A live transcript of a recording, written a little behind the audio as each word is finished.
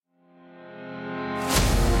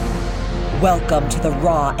Welcome to the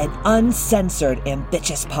raw and uncensored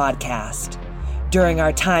Ambitious Podcast. During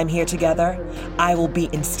our time here together, I will be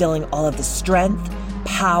instilling all of the strength,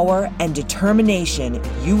 power, and determination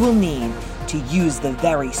you will need to use the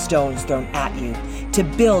very stones thrown at you to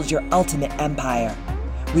build your ultimate empire.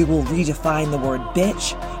 We will redefine the word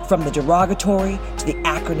bitch from the derogatory to the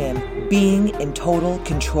acronym being in total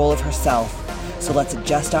control of herself. So let's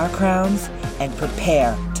adjust our crowns and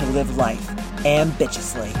prepare to live life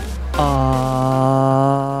ambitiously.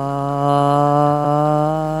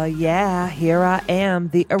 Yeah, here I am,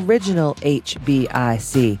 the original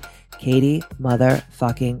HBIC, Katie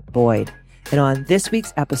motherfucking Boyd. And on this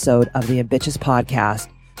week's episode of the Ambitious Podcast,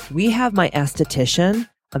 we have my esthetician,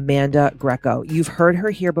 Amanda Greco. You've heard her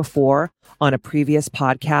here before on a previous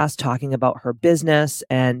podcast talking about her business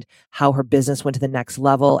and how her business went to the next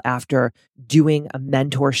level after doing a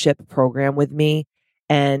mentorship program with me.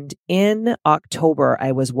 And in October,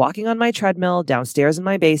 I was walking on my treadmill downstairs in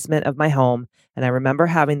my basement of my home. And I remember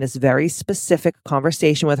having this very specific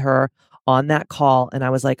conversation with her on that call. And I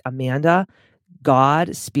was like, Amanda,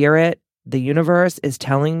 God, Spirit, the universe is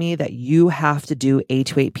telling me that you have to do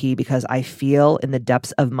A28P because I feel in the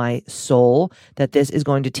depths of my soul that this is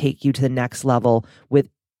going to take you to the next level with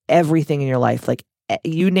everything in your life. Like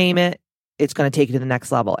you name it, it's going to take you to the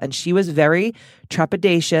next level. And she was very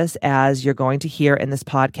trepidatious, as you're going to hear in this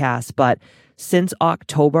podcast. But since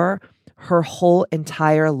October, her whole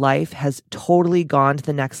entire life has totally gone to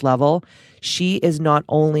the next level. She is not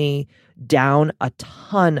only down a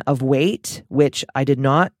ton of weight, which I did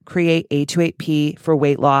not create A28P for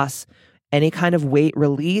weight loss. Any kind of weight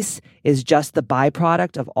release is just the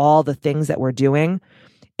byproduct of all the things that we're doing.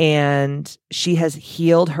 And she has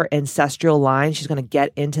healed her ancestral line. She's going to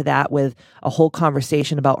get into that with a whole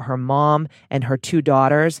conversation about her mom and her two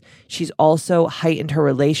daughters. She's also heightened her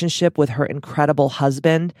relationship with her incredible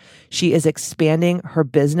husband. She is expanding her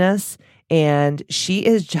business. And she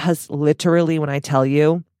is just literally, when I tell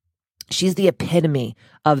you, she's the epitome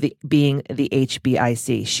of being the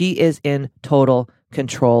HBIC. She is in total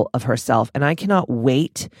control of herself. And I cannot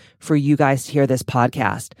wait for you guys to hear this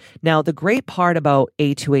podcast. Now, the great part about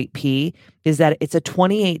A28P is that it's a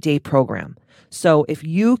 28-day program. So if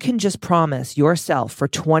you can just promise yourself for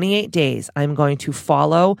 28 days, I'm going to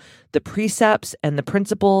follow the precepts and the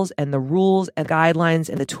principles and the rules and guidelines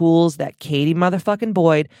and the tools that Katie motherfucking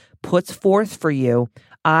Boyd puts forth for you,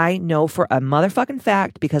 I know for a motherfucking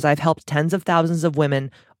fact, because I've helped tens of thousands of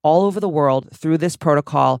women all over the world through this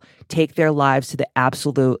protocol take their lives to the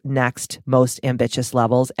absolute next most ambitious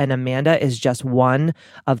levels. And Amanda is just one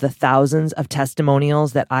of the thousands of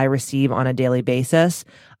testimonials that I receive on a daily basis.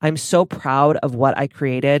 I'm so proud of what I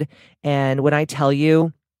created. And when I tell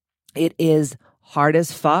you, it is hard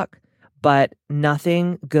as fuck, but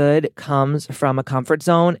nothing good comes from a comfort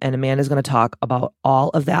zone. And Amanda's going to talk about all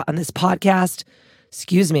of that on this podcast.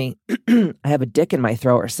 Excuse me, I have a dick in my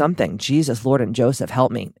throat or something. Jesus, Lord, and Joseph, help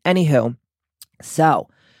me. Anywho, so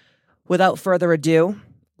without further ado,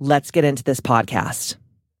 let's get into this podcast.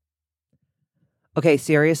 Okay,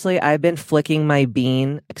 seriously, I've been flicking my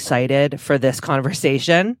bean excited for this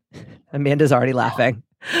conversation. Amanda's already laughing.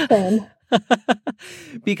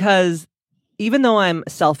 Because even though I'm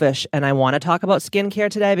selfish and I want to talk about skincare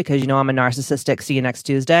today because, you know, I'm a narcissistic, see you next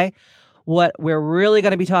Tuesday, what we're really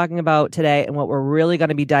going to be talking about today and what we're really going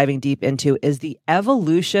to be diving deep into is the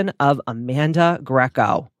evolution of Amanda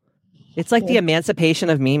Greco. It's like the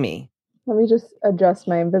emancipation of Mimi. Let me just adjust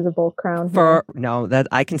my invisible crown. No, that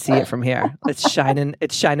I can see it from here. It's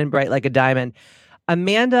shining bright like a diamond.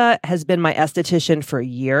 Amanda has been my esthetician for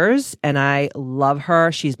years and I love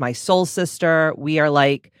her. She's my soul sister. We are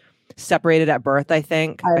like separated at birth, I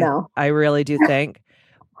think. I know. I really do think.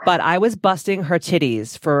 But I was busting her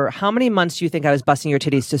titties for how many months do you think I was busting your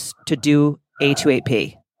titties to do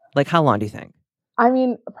A28P? Like how long do you think? I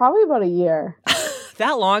mean, probably about a year.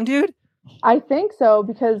 That long, dude? I think so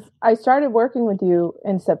because I started working with you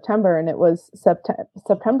in September and it was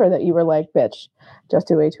September that you were like, bitch, just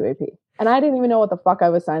do A28P. And I didn't even know what the fuck I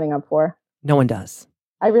was signing up for. No one does.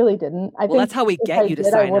 I really didn't. I think that's how we get you to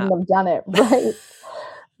sign up. I wouldn't have done it. Right.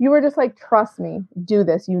 You were just like, trust me, do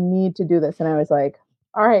this. You need to do this. And I was like,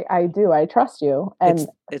 all right, I do. I trust you. And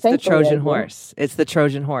it's the Trojan horse. It's the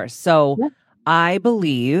Trojan horse. So yeah. I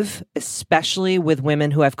believe, especially with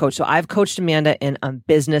women who I've coached. So I've coached Amanda in a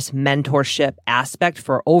business mentorship aspect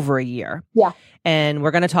for over a year. Yeah. And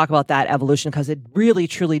we're going to talk about that evolution because it really,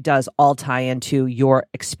 truly does all tie into your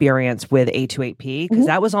experience with A28P because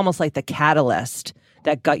that was almost like the catalyst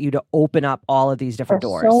that got you to open up all of these different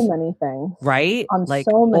doors. So many things. Right? On like,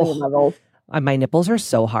 so many levels. My nipples are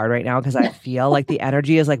so hard right now because I feel like the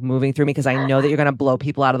energy is like moving through me because I know that you're going to blow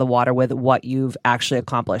people out of the water with what you've actually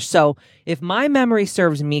accomplished. So if my memory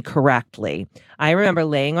serves me correctly, I remember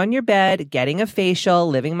laying on your bed, getting a facial,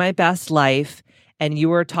 living my best life, and you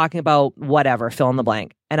were talking about whatever, fill in the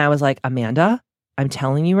blank. And I was like, Amanda, I'm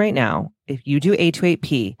telling you right now, if you do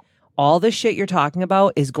A28P, all the shit you're talking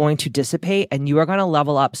about is going to dissipate and you are going to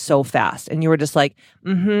level up so fast. And you were just like,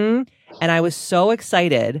 mm-hmm. And I was so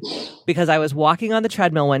excited because I was walking on the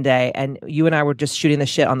treadmill one day and you and I were just shooting the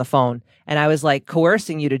shit on the phone. And I was like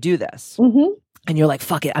coercing you to do this. Mm-hmm. And you're like,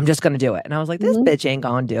 fuck it, I'm just going to do it. And I was like, this bitch ain't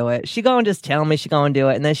going to do it. She going to just tell me she going to do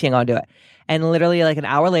it. And then she ain't going to do it. And literally like an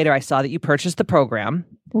hour later, I saw that you purchased the program.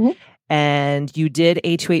 Mm-hmm. And you did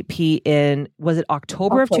A28P in, was it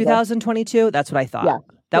October of 2022? That's what I thought. Yeah.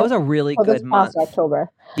 That was a really good month. October.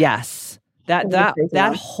 Yes.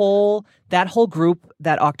 That whole group,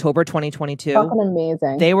 that October 2022. Fucking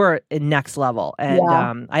amazing. They were next level. And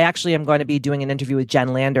I actually am going to be doing an interview with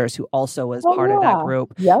Jen Landers, who also was part of that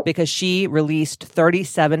group. Yep. Because she released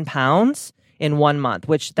 37 pounds in 1 month,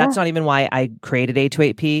 which that's not even why I created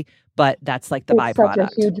A28P. But that's like the byproduct.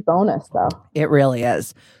 It's such a huge bonus, though. It really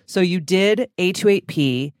is. So you did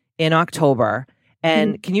A28P in October.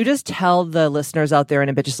 And can you just tell the listeners out there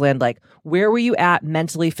in Bitches Land, like, where were you at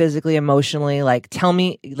mentally, physically, emotionally? Like, tell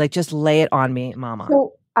me, like, just lay it on me, mama.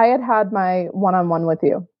 So I had my one-on-one with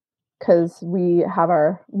you because we have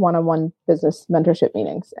our one-on-one business mentorship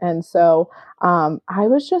meetings. And so I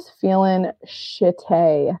was just feeling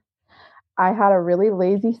shitty. I had a really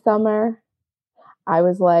lazy summer. I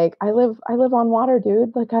was like, I live on water,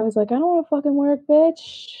 dude. Like, I was like, I don't want to fucking work,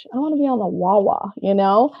 bitch. I want to be on the Wawa, you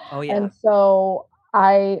know? Oh, yeah. And so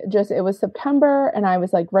it was September and I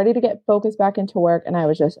was like ready to get focused back into work and I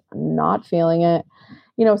was just not feeling it.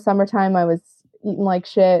 You know, summertime, I was eating like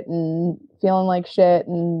shit and feeling like shit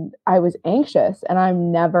and I was anxious and I'm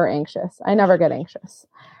never anxious. I never get anxious.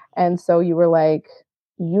 And so you were like,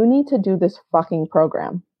 you need to do this fucking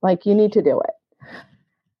program. Like, you need to do it.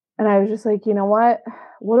 And I was just like, you know what?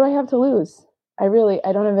 What do I have to lose? I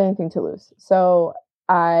don't have anything to lose. So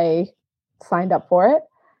I signed up for it.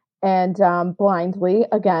 And blindly,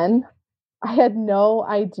 again, I had no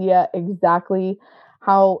idea exactly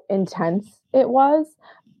how intense it was,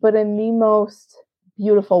 but in the most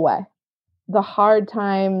beautiful way. The hard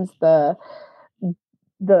times, the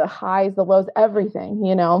highs, the lows, everything,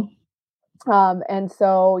 you know? And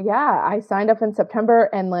so, yeah, I signed up in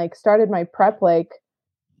September and like started my prep like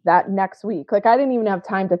that next week. Like I didn't even have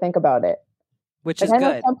time to think about it. Which like, is I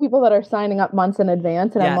know good. some people that are signing up months in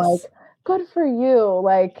advance and I'm like, good for you.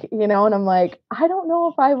 Like, you know, and I'm like, I don't know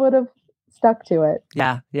if I would have stuck to it.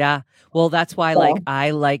 Yeah. Yeah. Well, that's why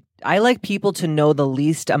I like people to know the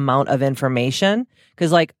least amount of information.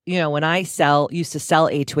 Cause like, you know, when I used to sell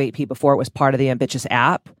A28P before it was part of the Ambitious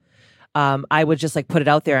app, I would just like put it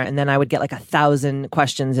out there and then I would get like 1,000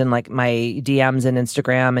 questions in like my DMs and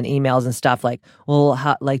Instagram and emails and stuff like, well,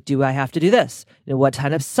 how, like, do I have to do this? You know, what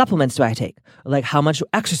kind of supplements do I take? Like, how much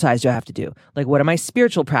exercise do I have to do? Like, what are my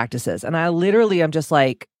spiritual practices? And I literally am just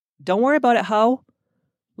like, don't worry about it, ho.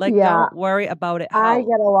 Like, don't worry about it, ho. I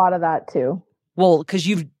get a lot of that too. Well, because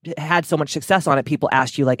you've had so much success on it, people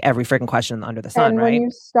ask you like every freaking question under the sun, and right? And when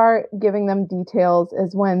you start giving them details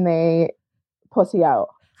is when they pussy out.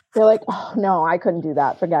 They're like, oh, no, I couldn't do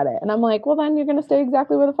that. Forget it. And I'm like, well, then you're going to stay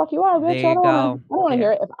exactly where the fuck you are, bitch. I don't want to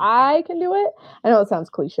hear it. If I can do it, I know it sounds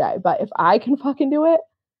cliche, but if I can fucking do it,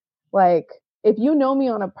 like, if you know me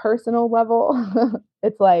on a personal level,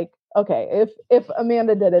 it's like, okay, if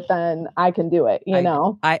Amanda did it, then I can do it, you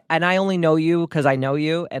know? I only know you because I know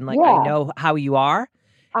you and like, I know how you are.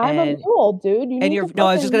 I'm a mule, dude. I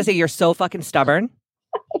was just going to say, you're so fucking stubborn.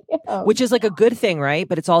 Which is like a good thing, right?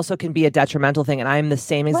 But it's also can be a detrimental thing. And I'm the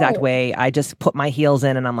same exact way. I just put my heels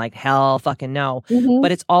in and I'm like, hell fucking no. Mm-hmm.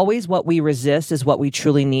 But it's always what we resist is what we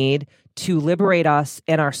truly need to liberate us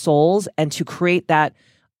and our souls and to create that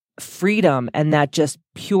freedom and that just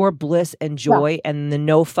pure bliss and joy and the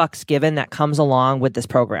no fucks given that comes along with this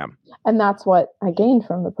program. And that's what I gained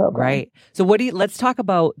from the program. Right. So let's talk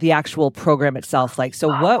about the actual program itself. Like, so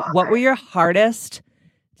what were your hardest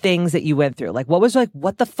things that you went through? Like, what was like,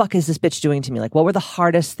 what the fuck is this bitch doing to me? Like, what were the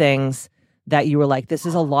hardest things that you were like, this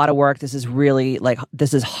is a lot of work. This is really like,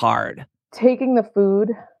 this is hard. Taking the food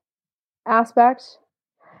aspect,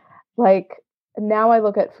 like now I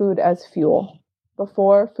look at food as fuel.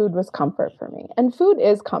 Before, food was comfort for me. And food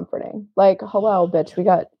is comforting. Like, hello, bitch, we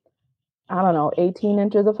got, I don't know, 18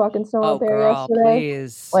 inches of fucking snow out there yesterday.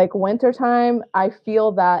 Please. Like wintertime, I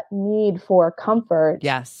feel that need for comfort.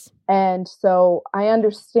 Yes. And so I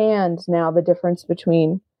understand now the difference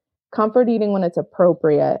between comfort eating when it's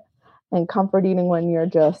appropriate and comfort eating when you're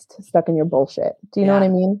just stuck in your bullshit. Do you know what I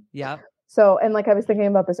mean? Yeah. So, and like I was thinking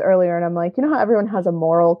about this earlier, and I'm like, you know how everyone has a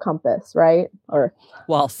moral compass, right? Or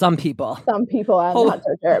well, some people I'm not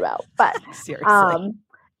so sure about, but seriously,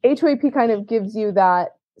 HOAP kind of gives you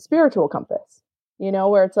that spiritual compass,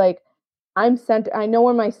 where it's like, I know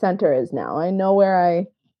where my center is now. I know where I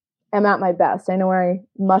am at my best. I know where I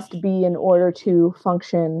must be in order to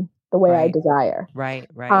function the way I desire. Right.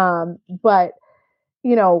 But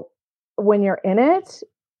when you're in it,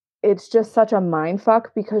 it's just such a mind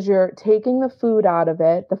fuck because you're taking the food out of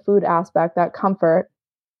it, the food aspect, that comfort,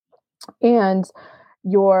 and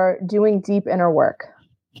you're doing deep inner work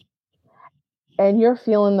and you're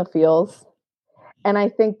feeling the feels. And I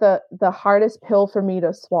think the hardest pill for me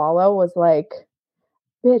to swallow was like,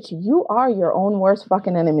 bitch, you are your own worst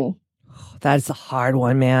fucking enemy. That's a hard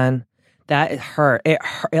one, man. That hurt. It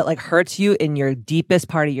like hurts you in your deepest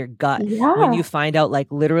part of your gut when you find out, like,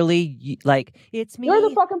 literally, like, it's me. You're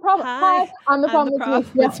the fucking problem. Hi, I'm the problem.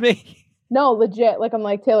 It's me. No, legit. Like, I'm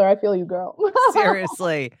like, Taylor, I feel you, girl.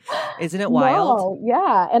 Seriously. Isn't it wild? No,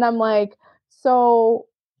 yeah. And I'm like, so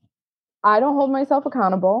I don't hold myself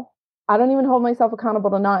accountable. I don't even hold myself accountable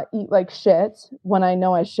to not eat like shit when I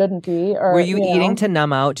know I shouldn't be. Or, were you eating to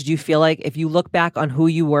numb out? Did you feel like, if you look back on who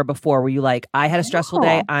you were before, were you like, I had a stressful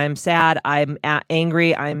day, I'm sad, I'm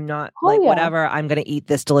angry, I'm not whatever, I'm going to eat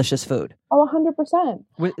this delicious food? Oh, 100%.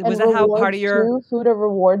 Was that how part of your food of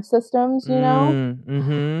reward systems,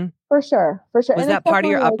 Mm-hmm. For sure. Was that part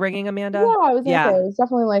of your upbringing, Amanda? Yeah, I was gonna say it was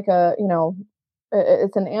definitely like a,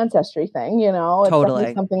 it's an ancestry thing, It's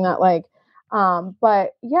definitely something that like,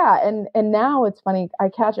 but yeah, and now it's funny. I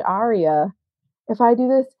catch Aria. If I do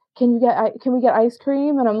this, can we get ice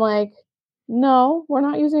cream? And I'm like, no, we're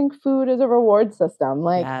not using food as a reward system.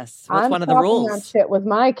 Like, yes, well, I'm one of the rules. That shit with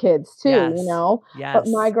my kids too, Yes. But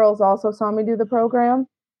my girls also saw me do the program,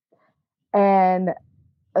 and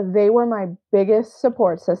they were my biggest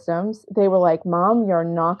support systems. They were like, Mom, you're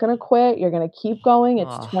not going to quit. You're going to keep going.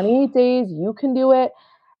 It's 28 days. You can do it.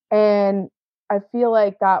 And I feel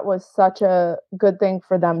like that was such a good thing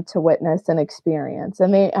for them to witness and experience.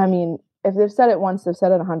 And if they've said it once, they've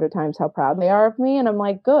said it 100 times how proud they are of me. And I'm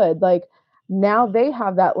like, good. Like, now they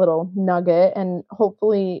have that little nugget, and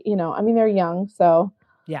hopefully, they're young. So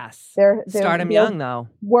yes, they're start them young though,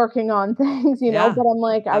 working on things, but I'm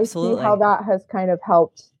like, absolutely. I see how that has kind of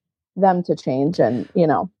helped them to change. And,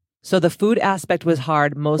 So the food aspect was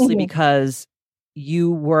hard mostly because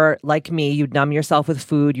you were like me, you'd numb yourself with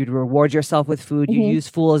food, you'd reward yourself with food, you use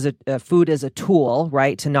food as a tool,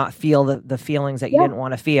 right? To not feel the feelings that you didn't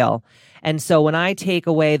want to feel. And so when I take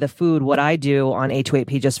away the food, what I do on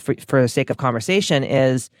H2AP, just for the sake of conversation,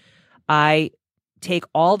 is I take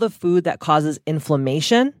all the food that causes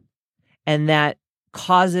inflammation and that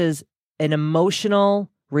causes an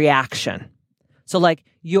emotional reaction. So like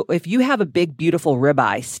if you have a big, beautiful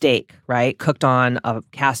ribeye steak, right, cooked on a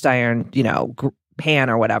cast iron,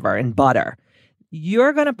 pan or whatever in butter,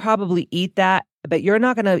 you're going to probably eat that, but you're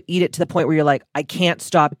not going to eat it to the point where you're like, I can't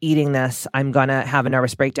stop eating this. I'm going to have a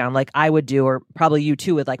nervous breakdown like I would do, or probably you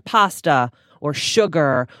too, with like pasta or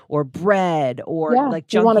sugar or bread or like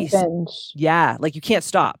junky. You want to binge. Yeah. Like you can't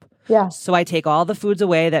stop. Yeah. So I take all the foods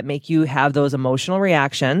away that make you have those emotional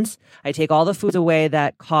reactions. I take all the foods away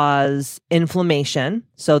that cause inflammation.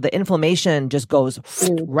 So the inflammation just goes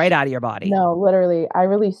right out of your body. No, literally. I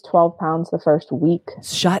released 12 pounds the first week.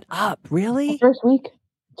 Shut up. Really? The first week.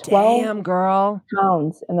 12 Damn, girl.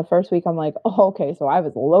 pounds in the first week. I'm like, oh, okay, so I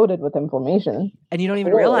was loaded with inflammation. And you don't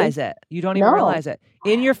even realize it. You don't even realize it.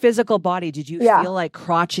 In your physical body, did you feel like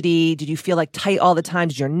crotchety? Did you feel like tight all the time?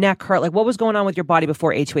 Did your neck hurt? Like, what was going on with your body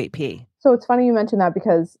before H2AP? So it's funny you mentioned that,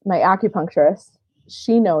 because my acupuncturist,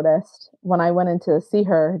 she noticed when I went in to see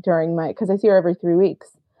her because I see her every 3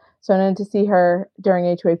 weeks. So I went in to see her during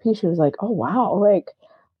H2AP. She was like, oh, wow, like,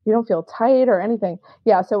 you don't feel tight or anything.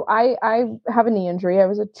 Yeah. So I have a knee injury. I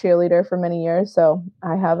was a cheerleader for many years. So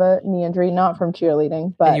I have a knee injury, not from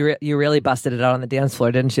cheerleading, but and you really busted it out on the dance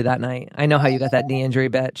floor, didn't you, that night? I know how you got that knee injury,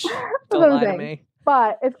 bitch. Don't lie to me.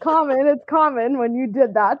 But it's common when you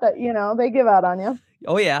did that, they give out on you.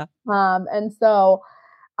 Oh yeah. And so,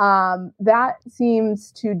 that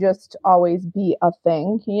seems to just always be a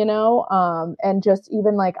thing, and just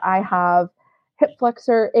even like I have hip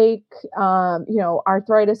flexor ache,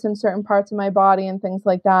 arthritis in certain parts of my body and things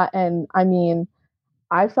like that. And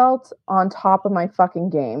I felt on top of my fucking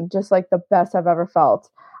game, just like the best I've ever felt.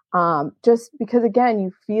 Just because, again,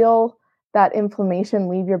 you feel that inflammation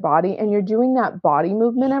leave your body, and you're doing that body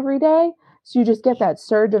movement every day. So you just get that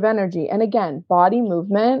surge of energy. And again, body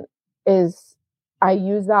movement is I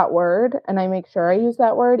use that word and I make sure I use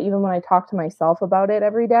that word. Even when I talk to myself about it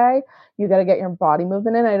every day, you got to get your body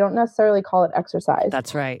movement in. I don't necessarily call it exercise.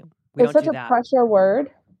 That's right. We It's don't such do a that. pressure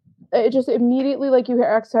word. It just immediately, like, you hear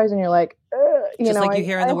exercise and you're like, just like you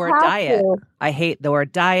hear in the word diet. I hate the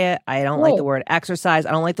word diet. I don't like the word exercise.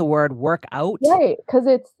 I don't like the word workout. Right. Because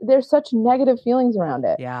there's such negative feelings around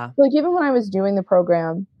it. Yeah. Like, even when I was doing the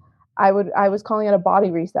program, I was calling it a body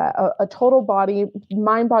reset, a total body,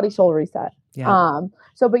 mind, body, soul reset. Yeah.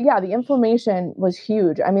 But yeah, the inflammation was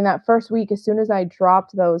huge. I mean, that first week, as soon as I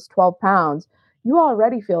dropped those 12 pounds, you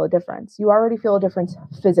already feel a difference. You already feel a difference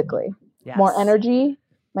physically. Yes. More energy.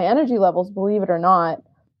 My energy levels, believe it or not,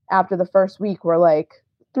 after the first week were like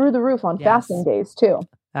through the roof on fasting days too.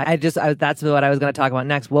 That's what I was going to talk about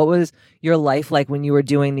next. What was your life like when you were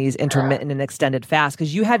doing these intermittent and extended fasts?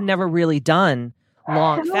 Because you had never really done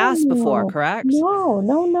long fasts before, correct?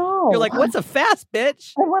 No. You're like, what's a fast,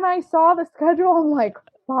 bitch? And when I saw the schedule, I'm like,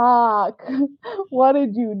 fuck, what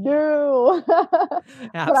did you do?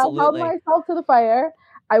 Absolutely. But I held myself to the fire.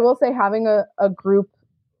 I will say, having a group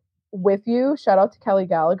with you, shout out to Kelly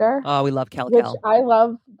Gallagher. Oh, we love Kelly. Which I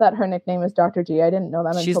love that her nickname is Dr. G. I didn't know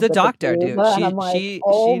that. She's the doctor, dude. And I'm like, she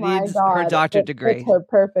needs her doctorate degree. Fits her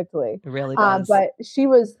perfectly. It really does. But she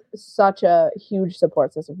was such a huge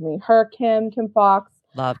support system for me. Her, Kim Fox.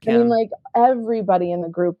 Love Kim. I mean, like, everybody in the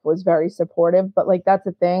group was very supportive, but like, that's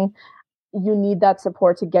the thing. You need that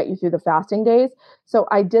support to get you through the fasting days. So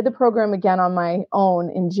I did the program again on my own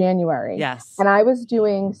in January. Yes. And I was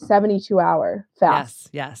doing 72-hour fasts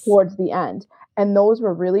towards the end. And those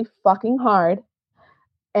were really fucking hard.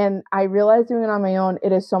 And I realized doing it on my own,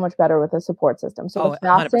 it is so much better with a support system. So with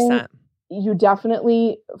fasting, 100%. You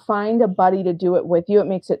definitely find a buddy to do it with you. It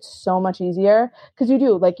makes it so much easier, because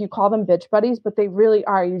you call them bitch buddies, but they really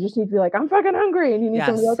are. You just need to be like, I'm fucking hungry. And you need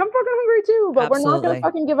someone to be like, I'm fucking hungry too, but we're not going to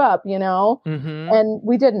fucking give up, Mm-hmm. And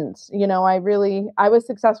we didn't, I was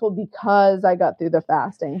successful because I got through the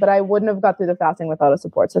fasting, but I wouldn't have got through the fasting without a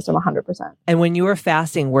support system 100%. And when you were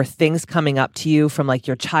fasting, were things coming up to you from like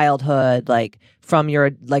your childhood, like from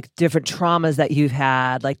your like different traumas that you've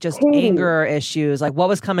had, like just anger issues? Like, what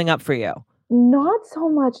was coming up for you? Not so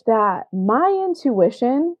much that. My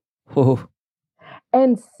intuition. Ooh.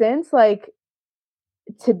 And since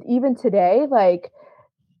even today, like,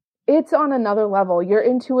 it's on another level. Your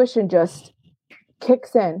intuition just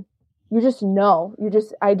kicks in. You just know.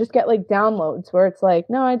 I just get like downloads where it's like,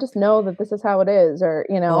 no, I just know that this is how it is, or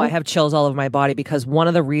Oh, I have chills all over my body, because one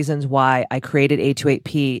of the reasons why I created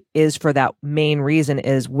A28P is for that main reason.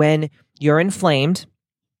 Is when you're inflamed,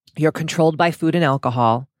 you're controlled by food and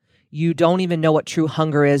alcohol. You don't even know what true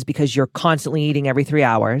hunger is, because you're constantly eating every 3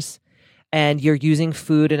 hours, and you're using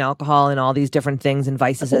food and alcohol and all these different things and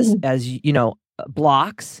vices as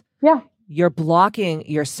blocks. Yeah. You're blocking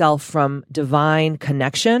yourself from divine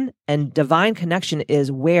connection, and divine connection is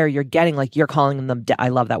where you're getting, like, you're calling them, I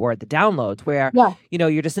love that word, the downloads, where,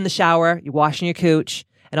 you're just in the shower, you're washing your cooch,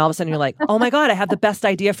 and all of a sudden you're like, oh my God, I have the best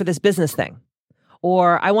idea for this business thing.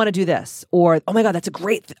 Or I want to do this, or, oh my God, that's a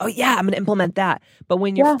great, oh yeah, I'm going to implement that. But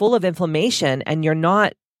when you're full of inflammation and you're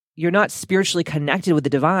not spiritually connected with the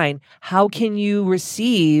divine, how can you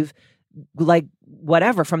receive like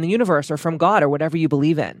whatever from the universe or from God or whatever you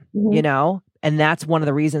believe in, And that's one of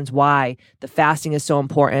the reasons why the fasting is so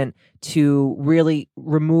important, to really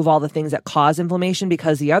remove all the things that cause inflammation.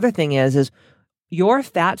 Because the other thing is your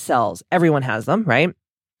fat cells, everyone has them, right?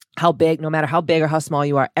 No matter how big or how small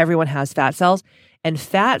you are, everyone has fat cells. And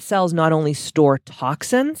fat cells not only store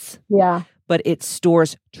toxins, but it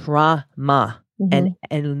stores trauma and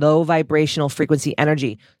low vibrational frequency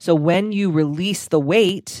energy. So when you release the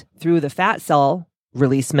weight through the fat cell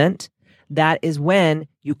releasement, that is when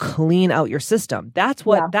you clean out your system. That's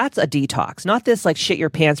that's a detox, not this like shit your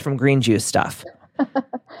pants from green juice stuff.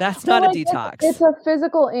 That's not a detox. It's a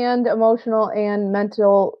physical and emotional and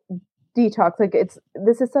mental detox. Like,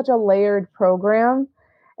 this is such a layered program,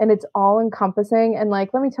 and it's all encompassing. And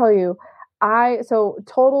like, let me tell you,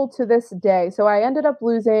 total to this day, so I ended up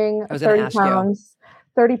losing 32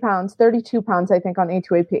 pounds, I think, on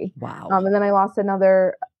A2AP. Wow. And then I lost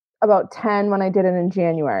another about 10 when I did it in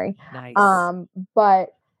January. Nice. But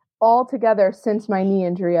altogether, since my knee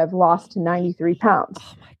injury, I've lost 93 pounds.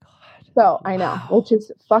 Oh my God. So I know, which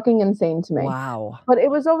is fucking insane to me. Wow. But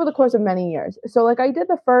it was over the course of many years. So like, I did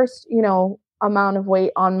the first, amount of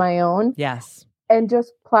weight on my own. Yes. And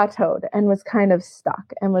just plateaued and was kind of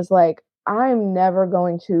stuck and was like, I'm never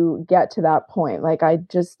going to get to that point. Like, I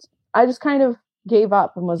just kind of gave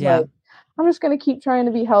up and was like, I'm just going to keep trying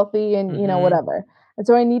to be healthy and, whatever. And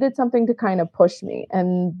so I needed something to kind of push me.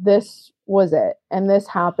 And this was it. And this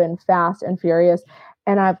happened fast and furious.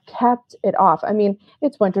 and I've kept it off. I mean,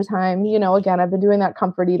 it's wintertime, again, I've been doing that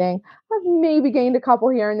comfort eating. I've maybe gained a couple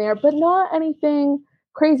here and there, but not anything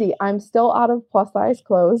crazy. I'm still out of plus size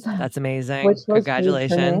clothes. That's amazing. Which was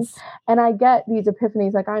Congratulations. And I get these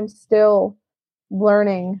epiphanies, like I'm still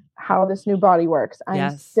learning how this new body works.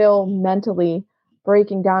 I'm still mentally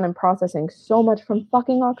breaking down and processing so much from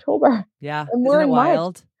fucking October. Yeah. And isn't it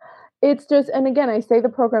wild? It's just, and again, I say the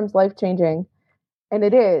program's life-changing, and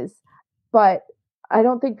it is, but I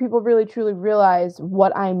don't think people really truly realize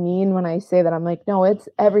what I mean when I say that. I'm like, no, it's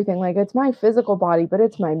everything. Like, it's my physical body, but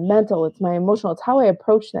it's my mental, it's my emotional, it's how I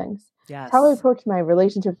approach things. Yes. It's how I approach my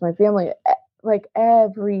relationships, my family, like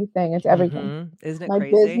everything. It's everything. Mm-hmm. Isn't it my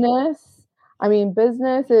crazy?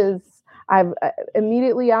 Business is, I've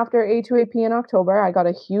immediately after A2AP in October, I got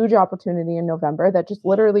a huge opportunity in November that just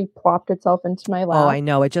literally plopped itself into my lap. Oh, I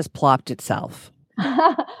know. It just plopped itself.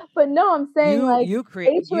 But no, I'm saying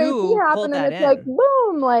A2AP happened and it's like,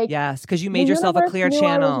 boom, like. Yes, because you made yourself a clear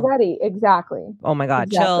channel. I was ready. Exactly. Oh my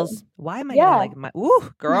God, chills. Why am I getting like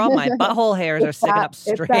girl, my butthole hairs are sticking up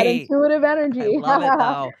straight. It's that intuitive energy. I love it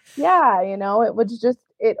though. Yeah, it was just,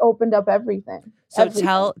 it opened up everything.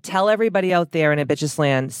 So tell everybody out there in a bitches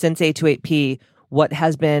land since A28P what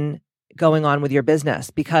has been going on with your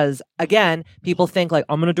business, because again, people think like,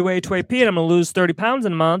 I'm going to do A28P and I'm going to lose 30 pounds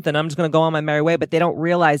in a month and I'm just going to go on my merry way. But they don't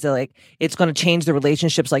realize that like it's going to change the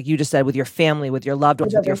relationships, like you just said, with your family, with your loved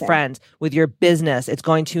ones, with your friends, with your business. It's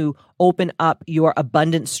going to open up your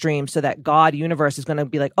abundance stream so that God, universe is going to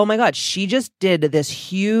be like, oh my God, she just did this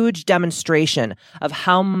huge demonstration of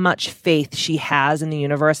how much faith she has in the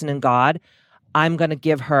universe and in God. I'm going to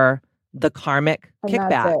give her the karmic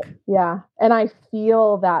kickback. Yeah. And I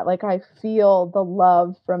feel that, like, I feel the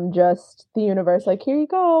love from just the universe. Like, here you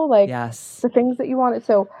go. Like, the things that you wanted.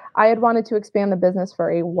 So I had wanted to expand the business for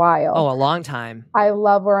a while. Oh, a long time. I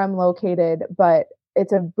love where I'm located, but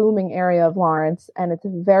it's a booming area of Lawrence, and it's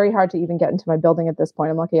very hard to even get into my building at this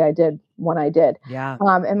point. I'm lucky I did when I did. Yeah.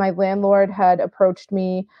 And my landlord had approached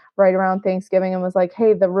me right around Thanksgiving and was like,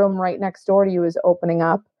 hey, the room right next door to you is opening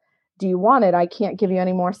up. Do you want it? I can't give you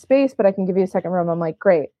any more space, but I can give you a second room. I'm like,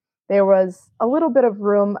 great. There was a little bit of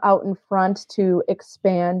room out in front to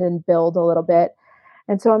expand and build a little bit.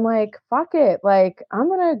 And so I'm like, fuck it. Like, I'm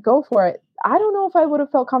going to go for it. I don't know if I would have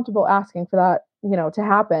felt comfortable asking for that, to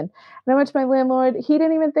happen. And I went to my landlord. He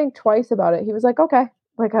didn't even think twice about it. He was like, okay.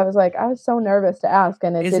 Like, I was so nervous to ask.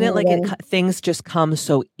 And isn't it like things just come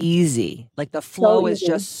so easy? Like the flow is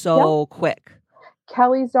just so quick.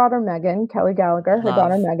 Kelly's daughter, Megan, Kelly Gallagher, her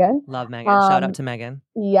daughter, Megan. Love Megan. Shout out to Megan.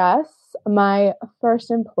 Yes. My first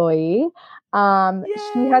employee.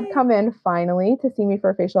 She had come in finally to see me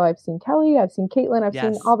for a facial. I've seen Kelly. I've seen Caitlin. I've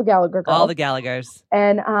seen all the Gallagher girls. All the Gallaghers.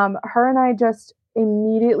 And her and I just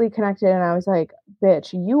immediately connected. And I was like,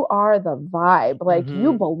 bitch, you are the vibe. Like,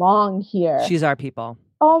 you belong here. She's our people.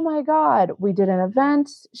 Oh my God. We did an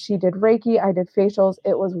event. She did Reiki. I did facials.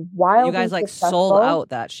 It was wild. You guys like sold out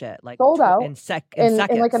that shit. Like sold out in seconds.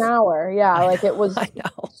 In like an hour. Yeah. Like it was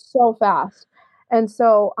so fast. And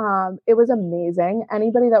so it was amazing.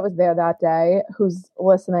 Anybody that was there that day who's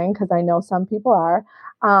listening, because I know some people are,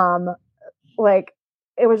 like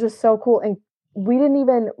it was just so cool. And we didn't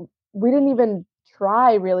even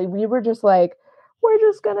try really. We were just like, we're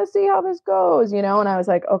just going to see how this goes, And I was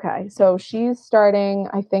like, okay. So she's starting,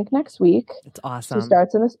 I think, next week. It's awesome. She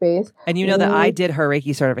starts in the space. And you know that I did her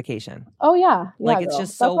Reiki certification. Oh, yeah. Like, it's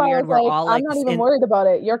just so weird. We're all like, I'm not even worried about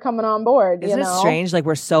it. You're coming on board. Isn't it strange? Like,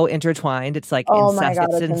 we're so intertwined. It's like my God,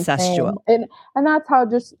 it's incestual. And that's how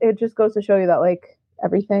it just goes to show you that, like,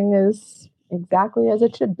 everything is exactly as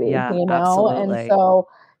it should be, Absolutely. And so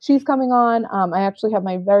she's coming on. I actually have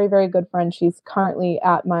my very, very good friend. She's currently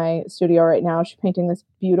at my studio right now. She's painting this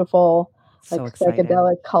beautiful, like,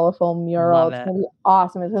 psychedelic, colorful mural. It's going to be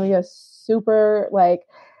awesome. It's going to be a super, like,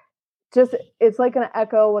 it's like going to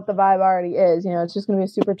echo what the vibe already is. It's just going to be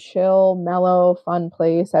a super chill, mellow, fun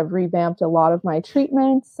place. I've revamped a lot of my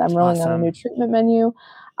treatments. I'm rolling out a new treatment menu.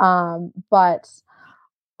 But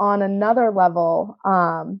on another level,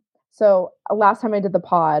 so last time I did the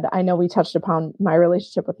pod, I know we touched upon my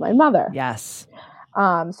relationship with my mother. Yes.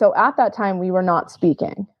 So at that time we were not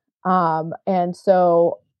speaking. And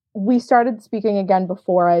so we started speaking again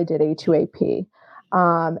before I did A2AP.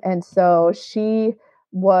 And so she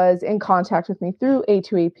was in contact with me through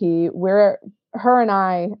A2AP, where her and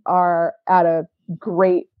I are at a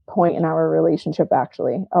great point in our relationship,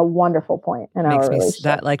 actually, a wonderful point in our relationship.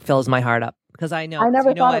 That like fills my heart up, because I know, I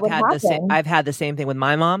never thought it would happen. I've had the same thing with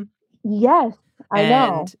my mom. Yes, I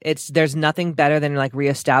know. And there's nothing better than like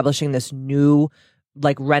reestablishing this new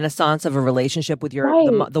like renaissance of a relationship with Right.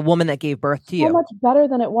 the woman that gave birth to So you. much better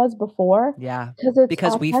than it was before. Yeah. Because it's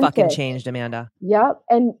Because we authentic. fucking changed, Amanda. Yep.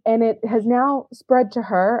 And it has now spread to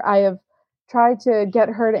her. I have tried to get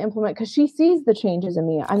her to implement, because she sees the changes in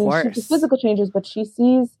me. I mean, she the physical changes, but she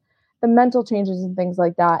sees the mental changes and things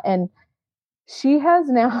like that. And she has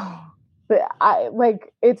now, but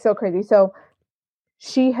it's so crazy. So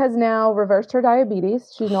she has now reversed her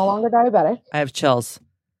diabetes. She's no longer diabetic. I have chills.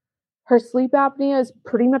 Her sleep apnea is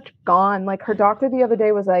pretty much gone. Like, her doctor the other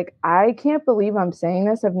day was like, I can't believe I'm saying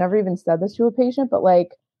this. I've never even said this to a patient, but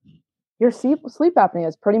like, your sleep apnea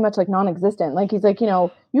is pretty much like non-existent. Like, he's like,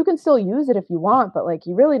 you can still use it if you want, but like,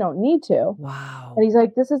 you really don't need to. Wow. And he's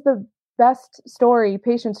like, this is the best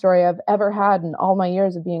patient story I've ever had in all my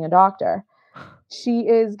years of being a doctor. She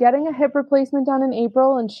is getting a hip replacement done in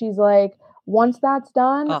April, and she's like, once that's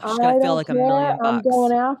done, she's gonna feel like $1 million. I'm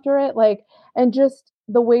going after it. Like, and just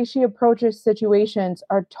the way she approaches situations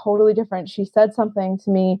are totally different. She said something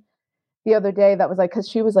to me the other day that was like, because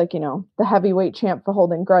she was like, the heavyweight champ for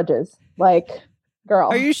holding grudges. Like, girl.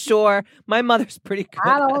 Are you sure? My mother's pretty good.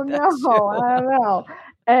 I don't know.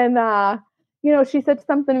 And, she said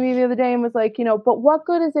something to me the other day and was like, but what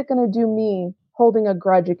good is it going to do me holding a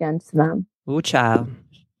grudge against them? Ooh, child.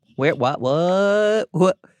 Where? What? I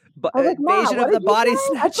was like, Invasion of the Body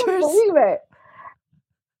Snatchers. I couldn't believe it.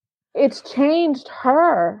 It's changed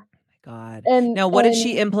her. God. And now, what did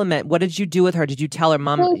she implement? What did you do with her? Did you tell her,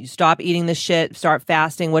 Mom, you stop eating this shit, start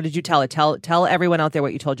fasting? What did you tell her? Tell everyone out there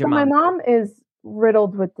what you told your mom. My mom is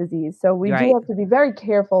riddled with disease, so we do have to be very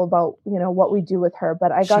careful about what we do with her.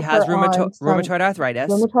 But I got she has her rheumatoid arthritis,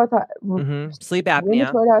 sleep apnea,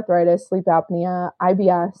 rheumatoid arthritis, sleep apnea,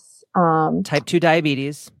 IBS, type 2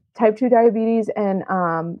 diabetes. And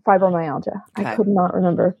fibromyalgia. Okay. I could not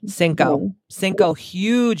remember. Synco,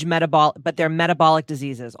 huge metabolic, but they're metabolic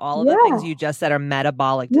diseases. All of the things you just said are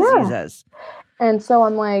metabolic diseases. And so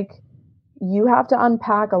I'm like, you have to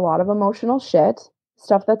unpack a lot of emotional shit,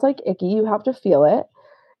 stuff that's like icky. You have to feel it.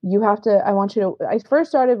 I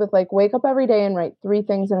first started with like, wake up every day and write 3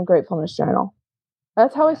 things in a gratefulness journal.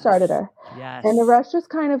 That's how I started her. Yes. And the rest just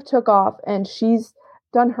kind of took off, and she's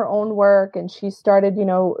done her own work, and she started,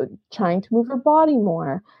 trying to move her body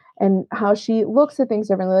more and how she looks at things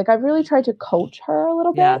differently. Like, I've really tried to coach her a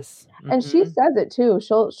little bit. Yes. Mm-hmm. And she says it too.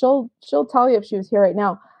 She'll tell you if she was here right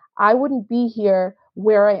now, I wouldn't be here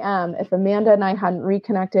where I am if Amanda and I hadn't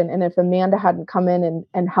reconnected, and if Amanda hadn't come in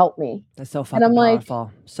and helped me. That's so fucking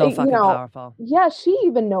powerful. So fucking powerful. Yeah, she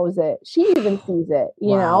even knows it. She even sees it,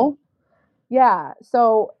 you know? Yeah.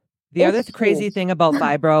 So the other crazy thing about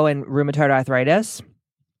fibro and rheumatoid arthritis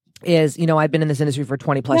is, I've been in this industry for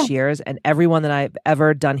 20 plus years, and everyone that I've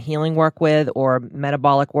ever done healing work with or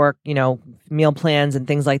metabolic work, meal plans and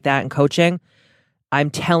things like that and coaching,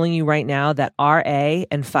 I'm telling you right now that RA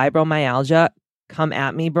and fibromyalgia, come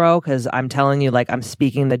at me, bro, because I'm telling you, like, I'm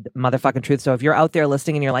speaking the motherfucking truth. So if you're out there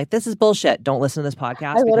listening and you're like, this is bullshit, don't listen to this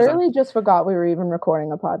podcast. I literally just forgot we were even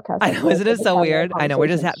recording a podcast. I know, isn't it so weird? I know, we're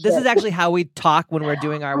just, this is actually how we talk when we're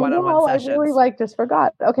doing our one-on-one sessions. I really just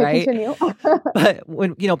forgot. Okay, right? Continue. But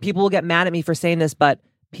when, people will get mad at me for saying this, but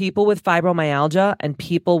people with fibromyalgia and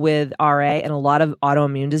people with RA and a lot of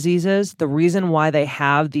autoimmune diseases, the reason why they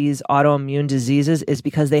have these autoimmune diseases is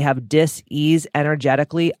because they have dis-ease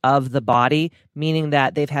energetically of the body, meaning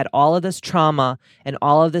that they've had all of this trauma and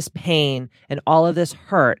all of this pain and all of this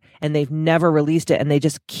hurt, and they've never released it, and they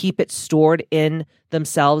just keep it stored in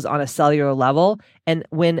themselves on a cellular level. And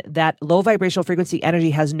when that low vibrational frequency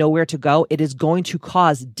energy has nowhere to go, it is going to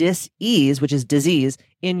cause dis-ease, which is disease,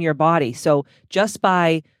 in your body. So just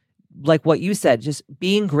by, like what you said, just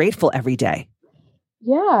being grateful every day.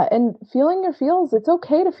 Yeah, and feeling your feels. It's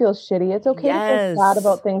okay to feel shitty. It's okay to feel sad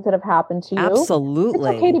about things that have happened to you. Absolutely.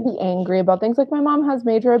 It's okay to be angry about things. Like, my mom has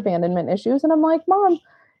major abandonment issues, and I'm like, Mom,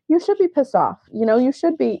 you should be pissed off. You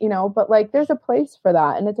should be, but like, there's a place for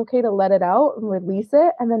that, and it's okay to let it out and release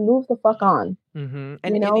it and then move the fuck on. Mm-hmm.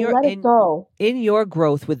 And let it go. In your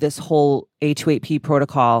growth with this whole A28P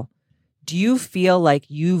protocol, do you feel like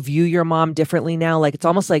you view your mom differently now? Like, it's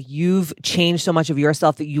almost like you've changed so much of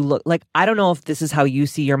yourself that you look like, I don't know if this is how you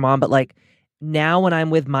see your mom, but like, now when I'm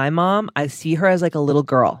with my mom, I see her as like a little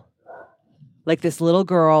girl. Like this little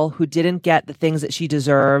girl who didn't get the things that she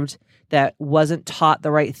deserved, that wasn't taught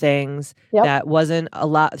the right things, that wasn't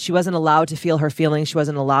allowed. She wasn't allowed to feel her feelings. She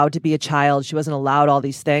wasn't allowed to be a child. She wasn't allowed all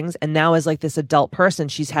these things. And now as like this adult person,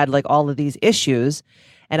 she's had like all of these issues.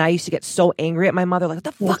 And I used to get so angry at my mother, like, what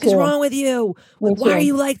the fuck is wrong with you? Like, why are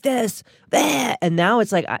you like this? And now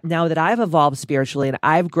it's like, now that I've evolved spiritually and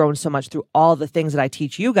I've grown so much through all the things that I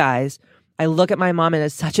teach you guys, I look at my mom in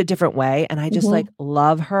such a different way, and I just like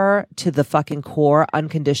love her to the fucking core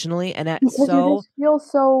unconditionally. And it's Because you so just feel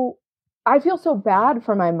so, I feel so bad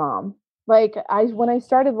for my mom. Like when I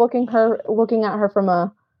started looking at her from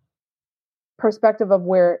a perspective of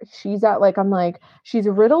where she's at, like I'm like, she's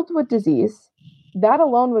riddled with disease. That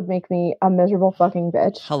alone would make me a miserable fucking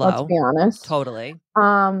bitch. Let's hello, be honest. totally.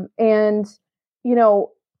 And you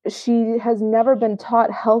know, she has never been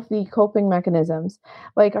taught healthy coping mechanisms.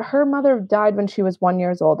 Like her mother died when she was 1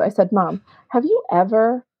 year old. I said, Mom, have you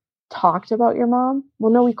ever talked about your mom?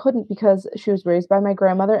 Well, no, we couldn't because she was raised by my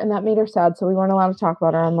grandmother and that made her sad. So we weren't allowed to talk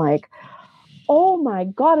about her. I'm like, oh my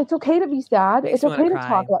God, it's okay to be sad. Makes It's me want okay to to talk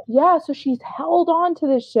cry. about. Yeah. So she's held on to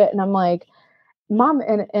this shit. And I'm like, Mom,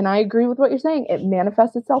 and I agree with what you're saying. It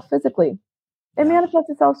manifests itself physically. It manifests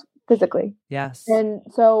itself physically. Yes. And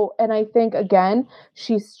so, and I think again,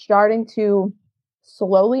 she's starting to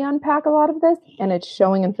slowly unpack a lot of this and it's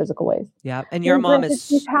showing in physical ways. Yeah. And your mom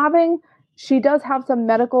is She does have some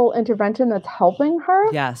medical intervention that's helping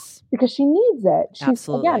her. Yes. Because she needs it. She's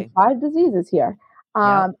Absolutely. again 5 diseases here.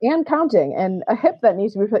 And counting, and a hip that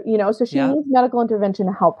needs to be put, so she needs medical intervention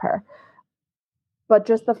to help her. But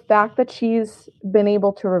just the fact that she's been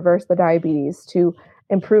able to reverse the diabetes, to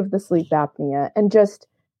improve the sleep apnea, and just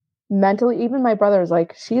mentally, even my brother is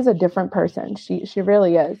like, she's a different person. She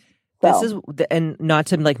really is. So. This is, and not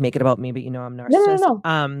to like make it about me, but I'm narcissist.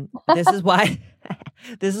 No. This is why,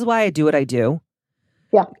 this is why I do what I do.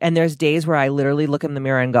 Yeah. And there's days where I literally look in the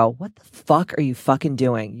mirror and go, what the fuck are you fucking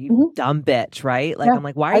doing? You dumb bitch, right? Like, I'm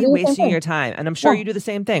like, why are you wasting your time? And I'm sure you do the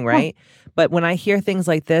same thing, right? But when I hear things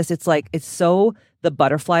like this, it's like, it's so the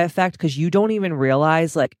butterfly effect because you don't even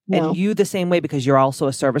realize and you the same way because you're also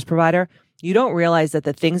a service provider. You don't realize that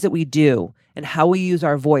the things that we do and how we use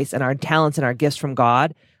our voice and our talents and our gifts from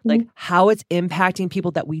God, like how it's impacting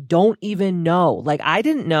people that we don't even know. Like I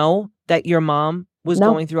didn't know that your mom was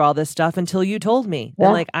going through all this stuff until you told me.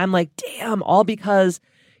 Yeah. And I'm like, damn, all because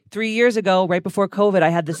 3 years ago, right before COVID, I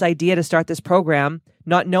had this idea to start this program,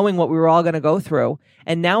 not knowing what we were all going to go through.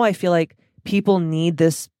 And now I feel like people need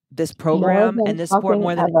this program and this sport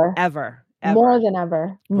more than ever. More than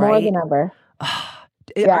ever. More than ever.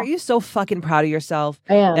 Aren't you so fucking proud of yourself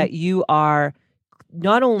that you are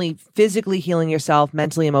not only physically healing yourself,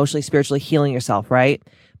 mentally, emotionally, spiritually healing yourself, right?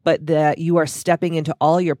 But that you are stepping into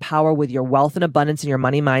all your power with your wealth and abundance and your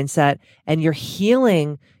money mindset, and you're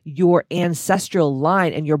healing your ancestral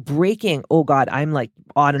line, and you're breaking, oh God, I'm like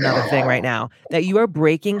on another thing right now, that you are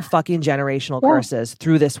breaking fucking generational curses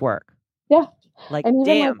through this work. Yeah. Like, and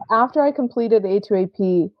even damn. After I completed the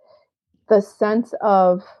A2AP, the sense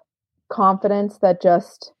of confidence that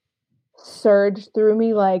just surged through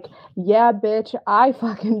me, like, yeah, bitch, I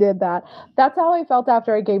fucking did that. That's how I felt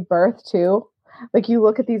after I gave birth too. Like you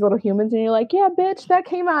look at these little humans and you're like, yeah, bitch, that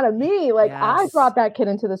came out of me. Like I brought that kid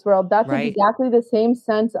into this world. That's exactly the same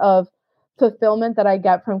sense of fulfillment that I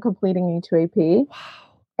get from completing E2AP. Wow.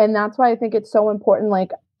 And that's why I think it's so important. Like,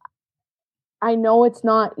 I know it's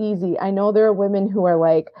not easy. I know there are women who are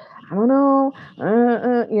like, I don't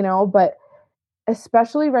know, but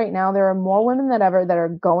especially right now, there are more women than ever that are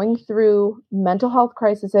going through mental health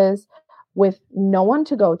crises with no one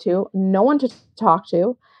to go to, no one to talk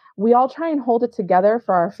to. We all try and hold it together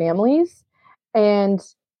for our families. And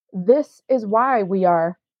this is why we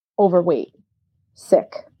are overweight,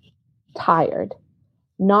 sick, tired,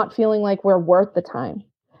 not feeling like we're worth the time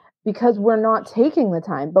because we're not taking the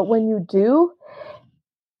time. But when you do,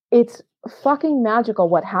 it's fucking magical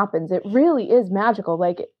what happens. It really is magical.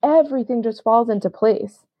 Like everything just falls into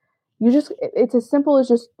place. It's as simple as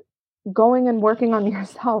just going and working on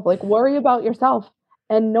yourself. Like worry about yourself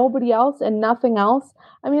and nobody else and nothing else.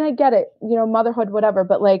 I mean, I get it, motherhood, whatever,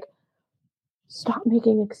 but like stop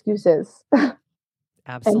making excuses.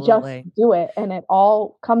 Absolutely. And just do it. And it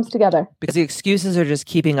all comes together. Because the excuses are just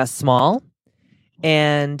keeping us small.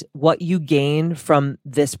 And what you gain from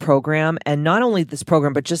this program, and not only this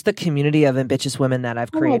program, but just the community of ambitious women that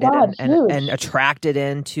I've created and attracted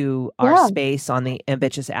into our space on the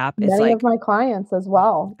Ambitious app. Many of my clients as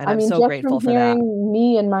well. And I'm so grateful for that.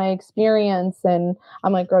 Me and my experience, and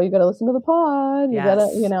I'm like, girl, you got to listen to the pod. You gotta,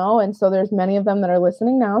 and so there's many of them that are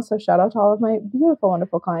listening now. So shout out to all of my beautiful,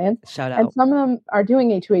 wonderful clients. Shout out. And some of them are doing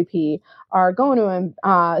A2AP, are going to,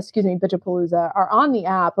 Bitchapalooza, are on the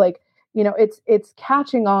app. Like, it's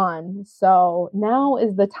catching on. So now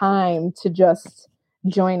is the time to just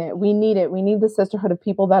join it. We need it. We need the sisterhood of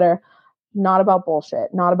people that are not about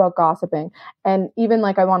bullshit, not about gossiping. And even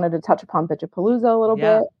like I wanted to touch upon Bitchapalooza a little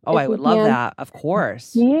bit. Oh, I would love that. Of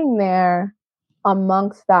course. Being there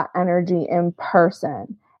amongst that energy in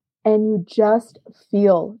person, and you just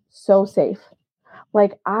feel so safe.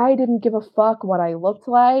 Like, I didn't give a fuck what I looked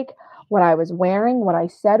like, what I was wearing, what I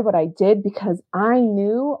said, what I did, because I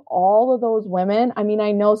knew all of those women. I mean,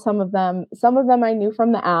 I know some of them I knew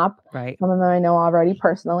from the app, Right. some of them I know already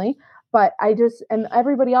personally, but and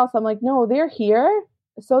everybody else, I'm like, no, they're here.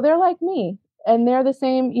 So they're like me and they're the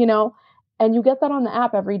same, and you get that on the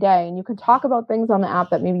app every day, and you can talk about things on the app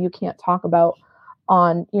that maybe you can't talk about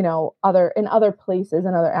on, other places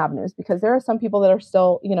and other avenues, because there are some people that are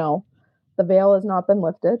still, the veil has not been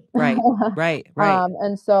lifted. Right.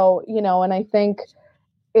 And so, and I think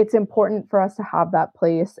it's important for us to have that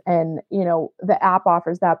place. And, the app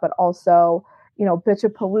offers that, but also,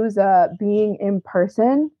 Bitchapalooza, being in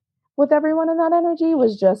person with everyone in that energy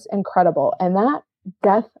was just incredible. And that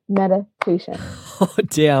death meditation. Oh,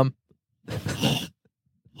 damn.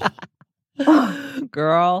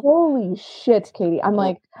 Girl. Holy shit, Katie. I'm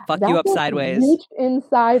like, fuck you up sideways. Reached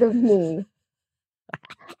inside of me.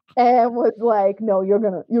 And was like, no, you're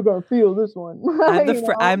gonna feel this one.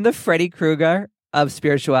 I'm the Freddy Krueger of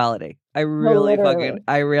spirituality. I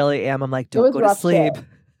really am. I'm like, don't go to sleep. Shit.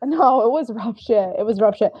 No, it was rough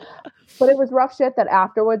shit. But it was rough shit that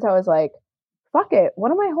afterwards I was like, fuck it.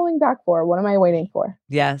 What am I holding back for? What am I waiting for?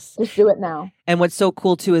 Yes. Just do it now. And what's so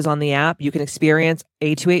cool too is on the app, you can experience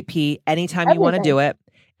A28P anytime you want to do it.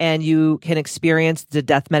 And you can experience the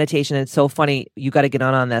death meditation. It's so funny. You got to get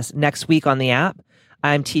on this. Next week on the app,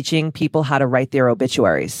 I'm teaching people how to write their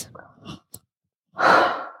obituaries.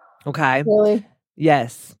 Okay. Really?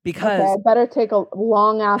 Yes. Because I better take a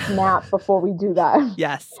long ass nap before we do that.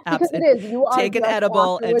 Yes. Because it is. You are take an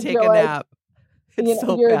edible and take a nap.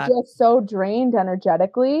 You're just so drained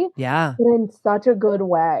energetically. Yeah. But in such a good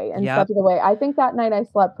way. Such a good way. I think that night I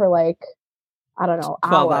slept for I don't know,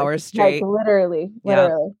 12 hours straight. Like literally.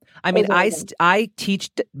 I mean, I teach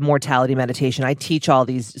mortality meditation. I teach all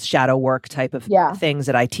these shadow work type of things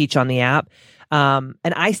that I teach on the app. And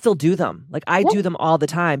I still do them. Like I do them all the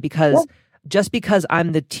time, because just because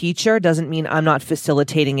I'm the teacher doesn't mean I'm not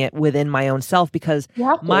facilitating it within my own self, because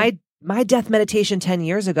my death meditation 10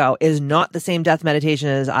 years ago is not the same death meditation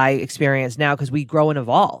as I experience now, because we grow and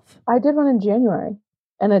evolve. I did one in January.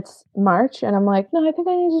 And it's March, and I'm like, no, I think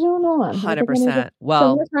I need to do another one. 100%. Well, so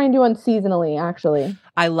I'm going to try and do one seasonally, actually.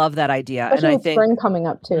 I love that idea. Especially and I with think spring coming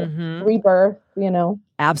up too. Rebirth,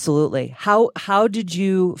 Absolutely. How did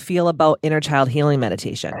you feel about inner child healing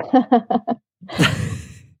meditation?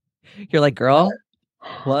 You're like, girl,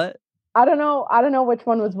 what? I don't know which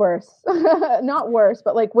one was worse. Not worse,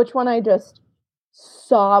 but like which one I just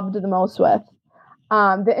sobbed the most with.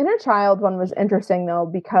 The inner child one was interesting though,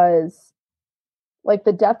 because like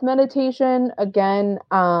the death meditation, again,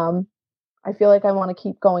 I feel like I want to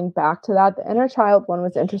keep going back to that. The inner child one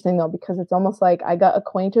was interesting though, because it's almost like I got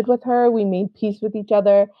acquainted with her. We made peace with each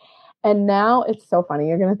other. And now it's so funny.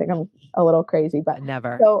 You're going to think I'm a little crazy, but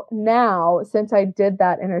never. So now, since I did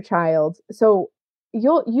that inner child, so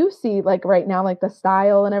you see like right now, like the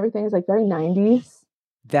style and everything is like very 90s.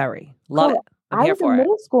 Very. Love it. I was in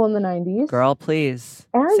middle school in the 90s. Girl, please.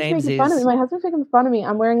 Aaron's making fun of me. My husband's making fun of me.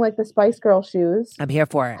 I'm wearing like the Spice Girl shoes. I'm here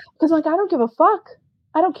for it. Because like, I don't give a fuck.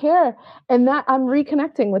 I don't care. And that I'm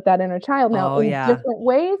reconnecting with that inner child now in different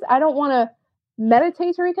ways. I don't want to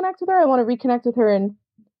meditate to reconnect with her. I want to reconnect with her in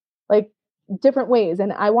like different ways.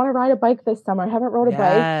 And I want to ride a bike this summer. I haven't rode a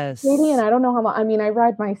bike maybe, and I don't know how long. I mean, I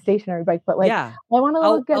ride my stationary bike, but like I want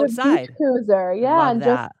to get outside. A beach cruiser. Yeah. Love and that.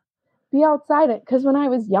 Just be outside it. Because when I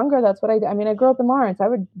was younger, that's what I did. I mean, I grew up in Lawrence. I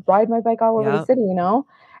would ride my bike all over the city,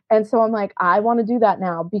 And so I'm like, I want to do that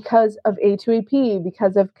now because of A2AP,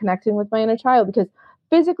 because of connecting with my inner child, because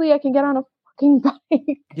physically I can get on a fucking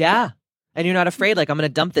bike. Yeah. And you're not afraid, like, I'm going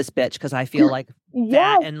to dump this bitch because I feel like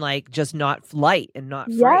that and like just not light and not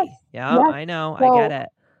free. Yeah, I know. So I get it.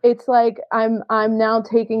 It's like I'm now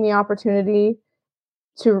taking the opportunity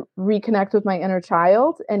to reconnect with my inner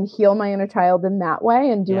child and heal my inner child in that way,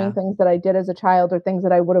 and doing things that I did as a child or things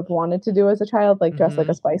that I would have wanted to do as a child, like dress like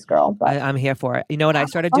a Spice Girl. But I'm here for it. You know what I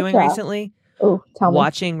started doing recently? Oh, tell me.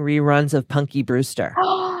 Watching reruns of Punky Brewster.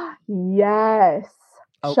 Yes.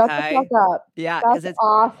 Okay. Shut the fuck up. Yeah, because it's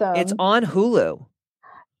awesome. It's on Hulu.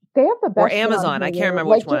 They have the best. Or Amazon. I can't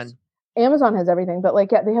remember which one. Amazon has everything, but like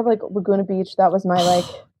they have like Laguna Beach. That was my like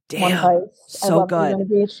one place. So good. Laguna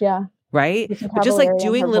Beach, yeah. Right? But just like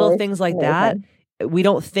doing little things like that, we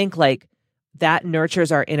don't think like that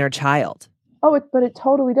nurtures our inner child. Oh, but it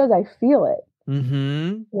totally does. I feel it.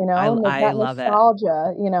 Mm-hmm. I love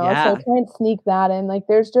nostalgia, so I try and sneak that in. Like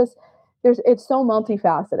it's so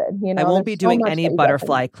multifaceted, I won't be doing any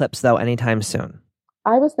butterfly clips though anytime soon.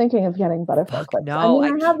 I was thinking of getting butterfly clips. No, I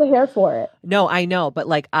have the hair for it. No, I know, but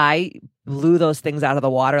like I blew those things out of the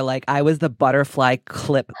water. Like I was the butterfly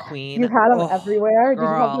clip queen. You had them everywhere. Girl. Did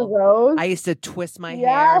you have the rose? I used to twist my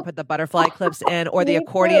hair and put the butterfly clips in, or the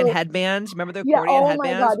accordion headbands. Remember the accordion headbands?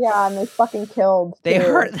 Oh my God, yeah, and they fucking killed. They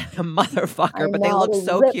hurt the motherfucker, but they look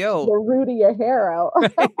so cute. The root of your hair out.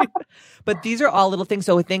 Right? But these are all little things.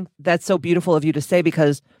 So I think that's so beautiful of you to say,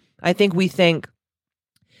 because I think we think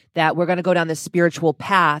that we're going to go down this spiritual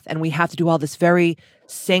path and we have to do all this very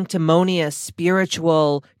sanctimonious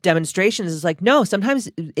spiritual demonstrations. It's like, no, sometimes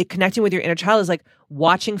connecting with your inner child is like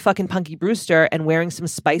watching fucking Punky Brewster and wearing some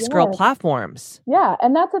Spice Girl platforms. Yeah.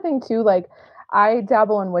 And that's the thing too. Like I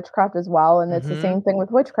dabble in witchcraft as well. And it's the same thing with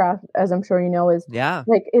witchcraft, as I'm sure you know, is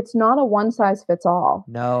like, it's not a one size fits all.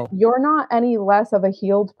 No, you're not any less of a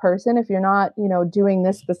healed person if you're not, doing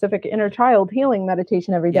this specific inner child healing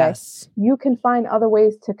meditation every day. Yes. You can find other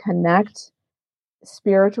ways to connect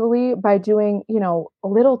spiritually by doing,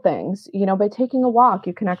 little things, by taking a walk,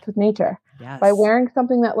 you connect with nature. Yes. By wearing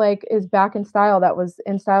something that like is back in style, that was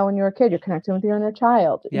in style when you were a kid, you're connecting with your inner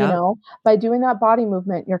child, by doing that body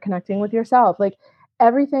movement, you're connecting with yourself. Like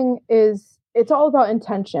everything it's all about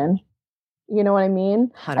intention. You know what I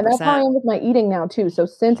mean? 100%. And that's how I am with my eating now too. So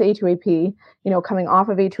since A2AP, coming off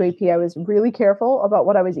of A2AP, I was really careful about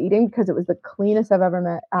what I was eating because it was the cleanest I've ever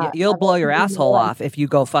met. You'll blow your asshole off if you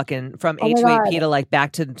go fucking from A2AP to like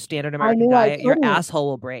back to standard American diet. Your asshole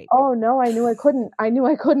will break. Oh no, I knew I couldn't.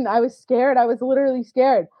 I was scared. I was literally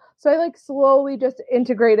scared. So I like slowly just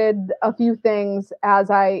integrated a few things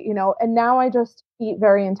as I, and now I just eat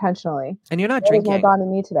very intentionally. And you're not drinking. What does my body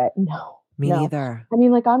need today? No. Me neither. I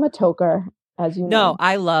mean, like I'm a toker. As you know. No,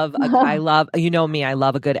 I love, you know me, I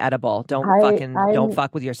love a good edible. Don't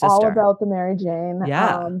fuck with your sister. All about the Mary Jane.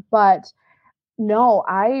 Yeah. But no,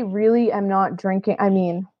 I really am not drinking. I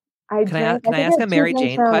mean, Can I ask a Mary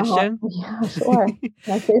Jane question? Yeah, sure.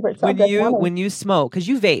 My favorite subject. When you smoke, because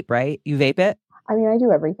you vape, right? You vape it? I mean, I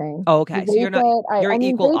do everything. Oh, okay. So you're an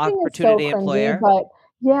equal opportunity employer.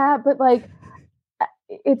 But like,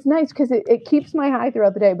 it's nice because it keeps my high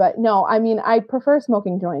throughout the day. But no, I mean, I prefer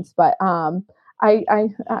smoking joints, but I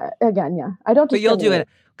don't. But you'll do it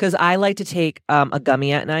because I like to take a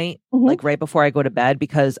gummy at night, like right before I go to bed,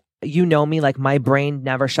 because you know me, like my brain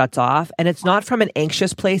never shuts off, and it's not from an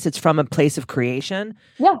anxious place; it's from a place of creation.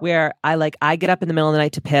 Yeah, where I get up in the middle of the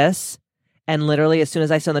night to piss. And literally, as soon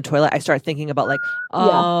as I sit on the toilet, I start thinking about like,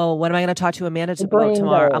 when am I going to talk to Amanda about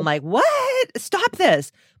tomorrow? I'm like, what? Stop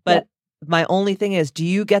this! But my only thing is, do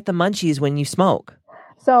you get the munchies when you smoke?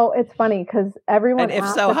 So it's funny because everyone. And if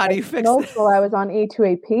so, how do you fix it? While I was on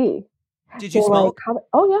A2AP. Did you smoke? Like,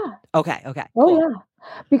 oh yeah. Okay. Oh cool. yeah.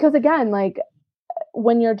 Because again, like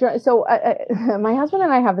when you're so my husband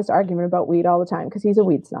and I have this argument about weed all the time because he's a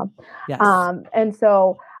weed snob. Yes. And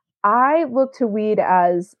so I look to weed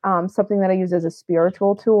as something that I use as a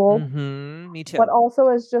spiritual tool. Me too. But also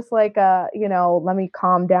as just like a, let me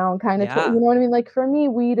calm down kind of tool. You know what I mean? Like for me,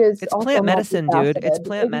 weed is it's plant medicine, dude. It's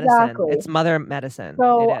plant medicine. It's mother medicine.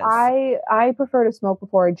 So I prefer to smoke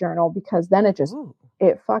before I journal because then it just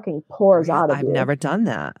it fucking pours out of you. I've never done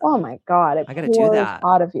that. Oh my God. I gotta do that.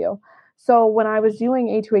 Out of you. So when I was doing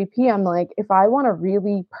A2AP, I'm like, if I want to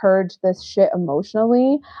really purge this shit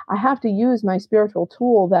emotionally, I have to use my spiritual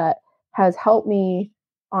tool that has helped me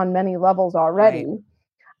on many levels already.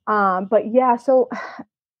 Right. But yeah, so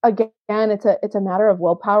again, it's a matter of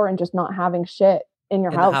willpower and just not having shit in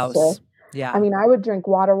your house. Yeah. I mean, I would drink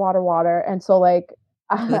water. And so like,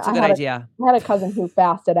 that's a good idea. I had a cousin who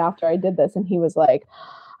fasted after I did this and he was like,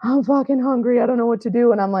 I'm fucking hungry. I don't know what to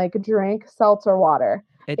do. And I'm like, drink seltzer water.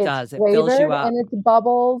 It does. It fills you up. And it's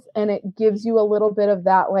bubbles and it gives you a little bit of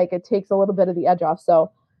that, like it takes a little bit of the edge off.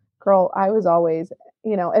 So girl, I was always,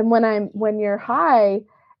 and when you're high,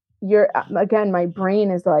 again, my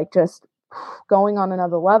brain is like just going on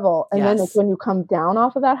another level. And then it's when you come down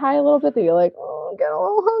off of that high a little bit that you're like, oh, get a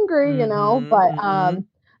little hungry, but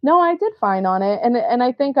no, I did fine on it. And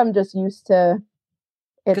I think I'm just used to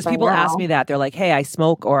it. Because people ask me that. They're like, hey, I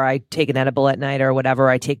smoke or I take an edible at night or whatever.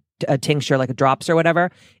 I take a tincture, like a drops or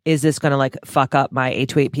whatever. Is this going to like fuck up my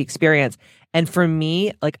A2AP experience? And for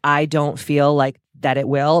me, like, I don't feel like that it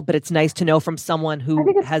will, but it's nice to know from someone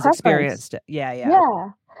who has experienced it.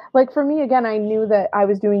 Yeah. Like for me, again, I knew that I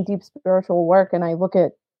was doing deep spiritual work and I look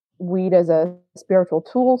at weed as a spiritual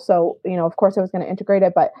tool. So, of course I was going to integrate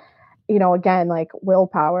it, but again, like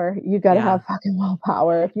willpower, you got to have fucking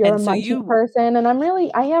willpower. If you're a munchie person, and I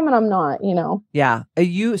am, and I'm not, Yeah.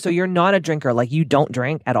 So you're not a drinker. Like you don't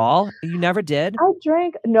drink at all. You never did. I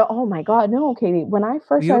drank. No. Oh my God. No, Katie. When I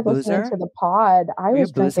first started listening to the pod, I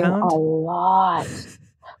was drinking a lot.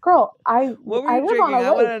 Girl, what were you drinking?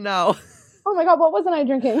 I want to know. Oh my God, what wasn't I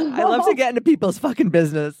drinking? I love to get into people's fucking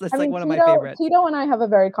business. That's like one of my favorites. Tito and I have a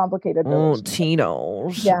very complicated relationship.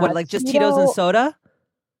 Tito's. Yeah, What, like just Tito's and soda?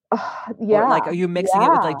 Yeah. Or like, are you mixing it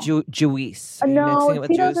with like juice? Are you mixing it with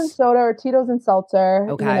Tito's juice? and soda or Tito's and seltzer.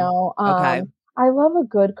 Okay. Okay. I love a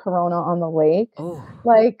good Corona on the lake. Oh.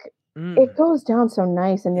 Like it goes down so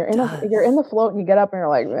nice, and you're in the float, and you get up, and you're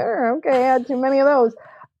like, okay, I had too many of those.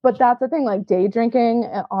 But that's the thing, like day drinking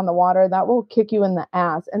on the water, that will kick you in the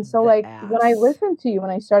ass. And so, when I listened to you, when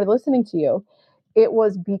I started listening to you, it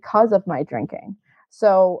was because of my drinking.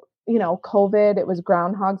 So, COVID, it was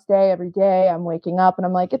Groundhog's Day every day. I'm waking up and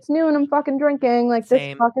I'm like, it's noon, I'm fucking drinking. Like,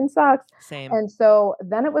 this fucking sucks. Same. And so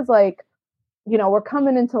then it was like, we're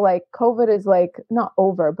coming into like COVID is like not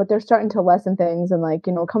over, but they're starting to lessen things. And like,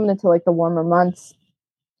 coming into like the warmer months,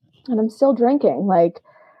 and I'm still drinking. Like,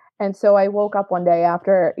 and so I woke up one day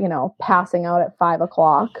after, passing out at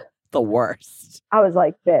 5:00. The worst. I was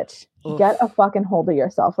like, bitch, get a fucking hold of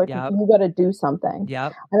yourself. Like, you got to do something.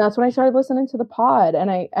 Yep. And that's when I started listening to the pod,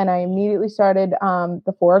 and I immediately started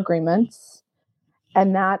the 4 agreements.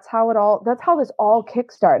 And that's how this all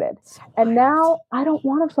kickstarted. So and now I don't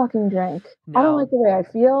want to fucking drink. No. I don't like the way I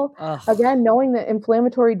feel. Ugh. Again, knowing the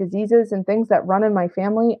inflammatory diseases and things that run in my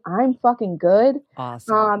family, I'm fucking good.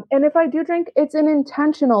 Awesome. And if I do drink, it's an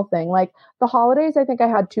intentional thing. Like the holidays, I think I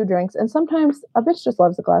had 2 drinks, and sometimes a bitch just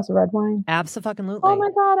loves a glass of red wine. Absolutely. Oh my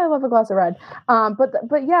God, I love a glass of red.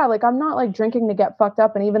 But yeah, like I'm not like drinking to get fucked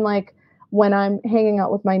up. And even like when I'm hanging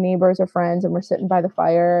out with my neighbors or friends and we're sitting by the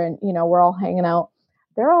fire and we're all hanging out,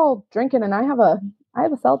 they're all drinking, and I have a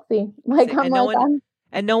seltzy. Like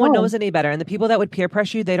no one knows any better. And the people that would peer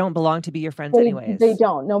pressure you, they don't belong to be your friends anyways. They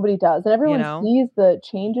don't. Nobody does. And everyone sees the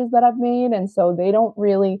changes that I've made, and so they don't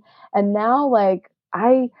really. And now, like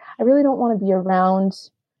I really don't want to be around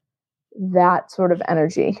that sort of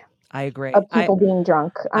energy. I agree. Of people being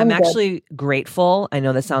drunk. I'm actually grateful. I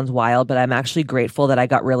know this sounds wild, but I'm actually grateful that I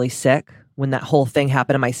got really sick when that whole thing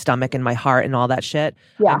happened in my stomach and my heart and all that shit.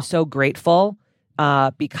 Yeah. I'm so grateful.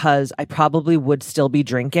 Because I probably would still be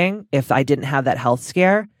drinking if I didn't have that health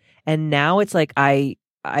scare. And now it's like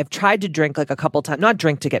I've tried to drink like a couple times, not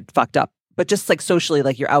drink to get fucked up, but just like socially,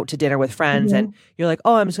 like you're out to dinner with friends and you're like,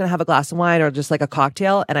 oh, I'm just going to have a glass of wine or just like a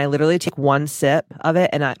cocktail. And I literally take one sip of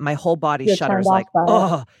it and my whole body shudders like,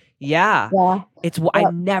 oh, yeah. I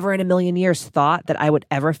never in a million years thought that I would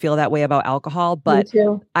ever feel that way about alcohol. But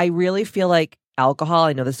I really feel like alcohol,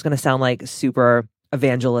 I know this is going to sound like super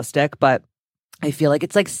evangelistic, but I feel like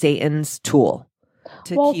it's like Satan's tool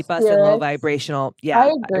to keep us in low vibrational. Yeah, I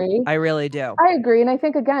agree. I really do. I agree. And I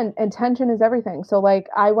think, again, intention is everything. So like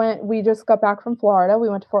we just got back from Florida. We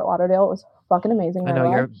went to Fort Lauderdale. It was fucking amazing. I know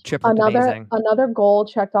your trip looked amazing. Another goal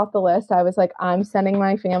checked off the list. I was like, I'm sending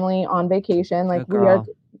my family on vacation. Like we are.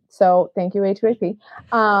 So thank you, A2AP.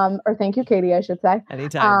 Or thank you, Katie, I should say.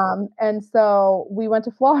 Anytime. And so we went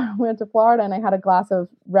to Florida and I had a glass of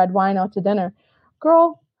red wine out to dinner.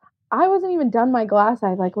 Girl, I wasn't even done my glass.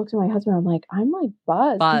 I like looked at my husband. I'm like, I'm like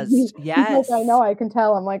buzzed. Yes. He's like, I know, I can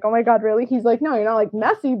tell. I'm like, oh my God, really? He's like, no, you're not like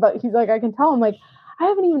messy, but he's like, I can tell. I'm like,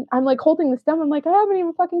 I'm like holding the stem. I'm like, I haven't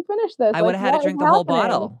even fucking finished this. I would have had to drink the whole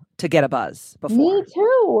bottle to get a buzz before. Me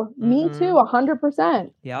too.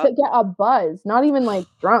 100%. Yep. To get a buzz, not even like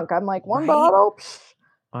drunk. I'm like, one bottle.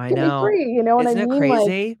 I give know. Me 3. You know what I mean? Isn't it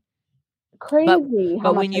crazy? Like, crazy.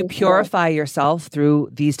 But when you purify yourself through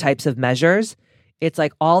these types of measures, it's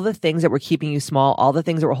like all the things that were keeping you small, all the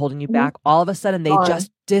things that were holding you back, all of a sudden they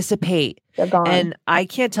just dissipate. They're gone. And I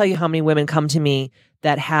can't tell you how many women come to me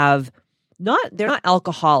that they're not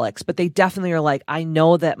alcoholics, but they definitely are like, I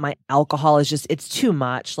know that my alcohol is it's too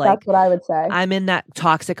much. Like that's what I would say. I'm in that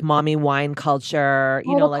toxic mommy wine culture,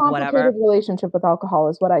 like whatever. Relationship with alcohol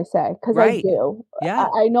is what I say. Cause I do. Yeah.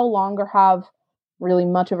 I no longer have really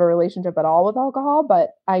much of a relationship at all with alcohol,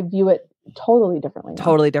 but I view it totally differently now.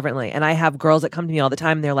 Totally differently. And I have girls that come to me all the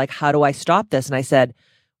time and they're like, how do I stop this? And I said,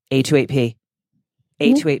 A2AP.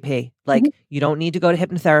 A2AP. Like you don't need to go to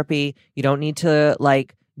hypnotherapy. You don't need to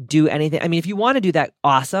like do anything. I mean, if you want to do that,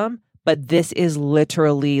 awesome. But this is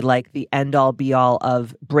literally like the end all be all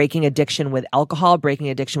of breaking addiction with alcohol, breaking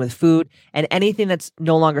addiction with food, and anything that's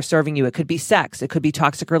no longer serving you. It could be sex. It could be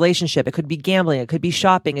toxic relationship. It could be gambling. It could be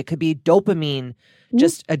shopping. It could be dopamine,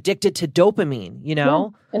 just addicted to dopamine, Yeah.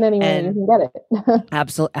 In any way you can get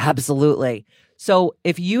it. Absolutely. So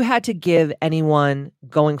if you had to give anyone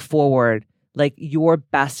going forward, like your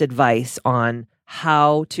best advice on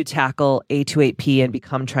how to tackle A2AP and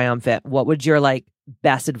become triumphant, what would your like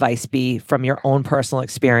best advice be from your own personal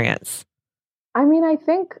experience? I mean, I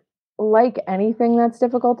think like anything that's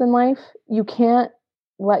difficult in life, you can't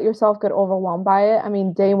let yourself get overwhelmed by it. I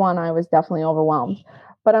mean, day one, I was definitely overwhelmed,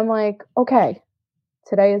 But I'm like, okay,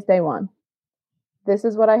 today is day one. This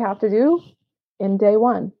is what I have to do in day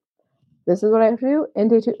one. This is what I have to do in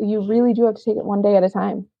day two. You really do have to take it one day at a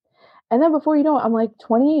time. And then before you know it, I'm like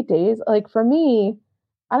 28 days. Like for me,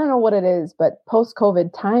 I don't know what it is, but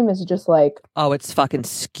post-COVID time is just like, oh, it's fucking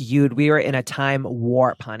skewed. We are in a time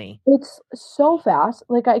warp, honey. it's so fast.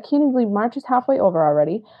 Like I can't even believe March is halfway over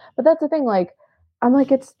already. But that's the thing. Like I'm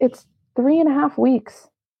like, it's 3.5 weeks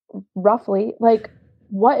roughly. Like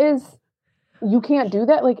what is, you can't do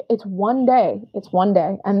that. Like it's one day. It's one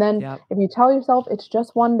day. And then if you tell yourself it's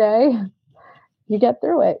just one day, you get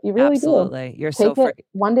through it. You really Absolutely. do. You're Take so it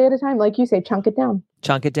one day at a time. Like you say, chunk it down.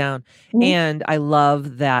 Chunk it down. And I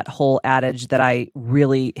love that whole adage that I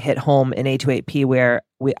really hit home in A28P where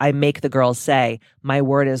I make the girls say, my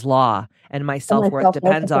word is law and my self-worth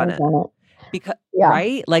depends on it. Because,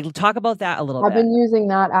 right? Like talk about that a little bit. I've been using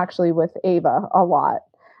that actually with Ava a lot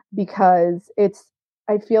because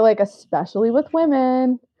I feel like especially with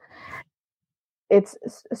women, it's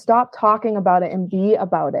stop talking about it and be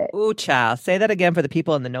about it. Ooh, child. Say that again for the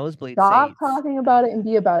people in the nosebleed Stop seats. talking about it and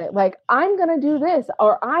be about it. Like, I'm going to do this,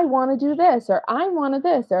 or I want to do this, or I want to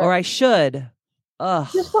this, or I should. Ugh.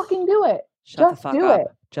 Just fucking do it. Shut the fuck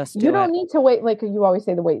up. Just do it. You don't need to wait. Like you always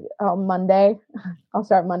say, Monday. I'll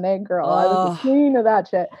start Monday. Girl, I was the queen of that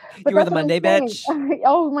shit. But you were the Monday bitch.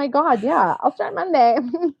 Oh my God. Yeah. I'll start Monday.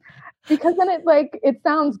 Because then it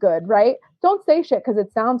sounds good, right? Don't say shit because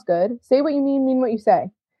it sounds good. Say what you mean what you say.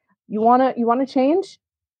 You wanna change?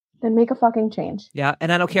 Then make a fucking change. Yeah.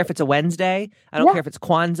 And I don't care if it's a Wednesday. I don't care if it's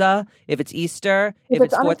Kwanzaa, if it's Easter, if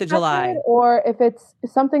it's 4th of July. Or if it's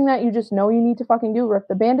something that you just know you need to fucking do, rip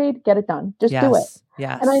the Band-Aid, get it done. Just do it.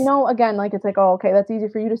 Yes. And I know, again, like it's like, oh, okay, that's easy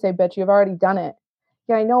for you to say, bitch, you've already done it.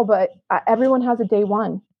 Yeah, I know, but everyone has a day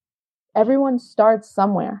one. Everyone starts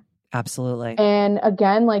somewhere. Absolutely. And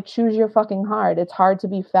again, like choose your fucking hard. It's hard to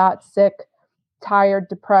be fat, sick, tired,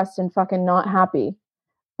 depressed, and fucking not happy.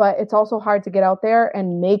 But it's also hard to get out there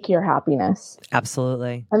and make your happiness.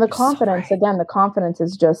 Absolutely. And the confidence, again, the confidence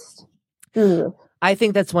is just, I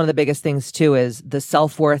think that's one of the biggest things too, is the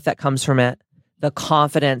self-worth that comes from it, the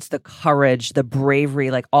confidence, the courage, the bravery,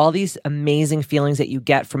 like all these amazing feelings that you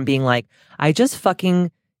get from being like, I just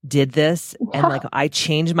fucking did this and like I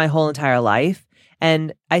changed my whole entire life.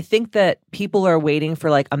 And I think that people are waiting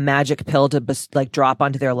for like a magic pill to like drop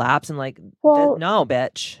onto their laps and like, no,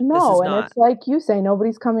 bitch. No, and it's like you say,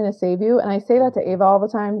 nobody's coming to save you. And I say that to Ava all the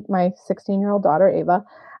time, my 16-year-old daughter, Ava.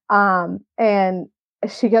 And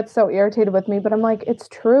she gets so irritated with me, but I'm like, it's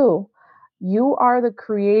true. You are the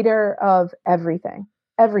creator of everything.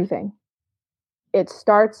 Everything. It's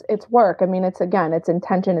work. I mean, it's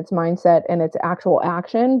intention, it's mindset, and it's actual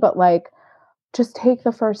action. But like, just take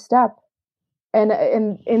the first step. And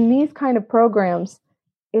in these kind of programs,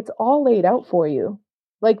 it's all laid out for you.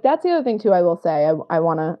 Like that's the other thing too, I will say, I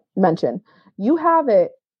want to mention. You have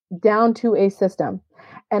it down to a system.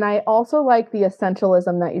 And I also like the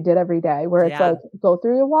essentialism that you did every day, where it's like, go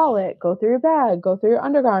through your wallet, go through your bag, go through your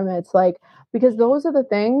undergarments, like, because those are the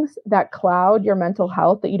things that cloud your mental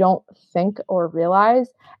health that you don't think or realize.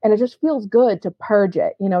 And it just feels good to purge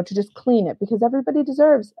it, to just clean it, because everybody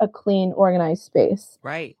deserves a clean, organized space.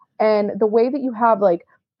 Right. And the way that you have like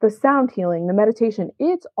the sound healing, the meditation,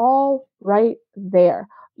 it's all right there.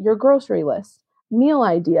 Your grocery list, meal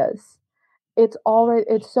ideas, it's all right.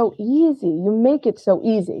 It's so easy. You make it so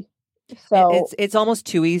easy. So it's almost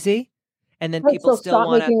too easy. And then people still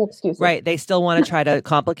want to, right. They still want to try to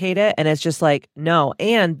complicate it. And it's just like, no.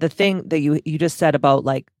 And the thing that you just said about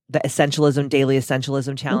like the essentialism, daily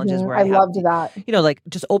essentialism challenges where I loved that. Like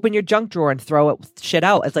just open your junk drawer and throw shit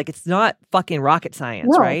out. It's like, it's not fucking rocket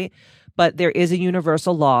science, right? But there is a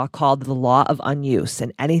universal law called the law of unuse.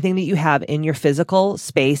 And anything that you have in your physical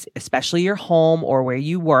space, especially your home or where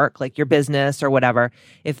you work, like your business or whatever,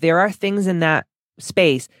 if there are things in that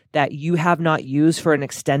space that you have not used for an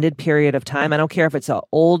extended period of time, I don't care if it's an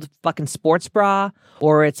old fucking sports bra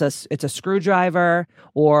or it's a screwdriver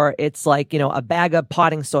or it's like, a bag of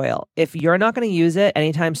potting soil. If you're not going to use it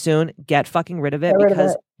anytime soon, get fucking rid of it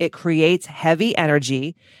because it creates heavy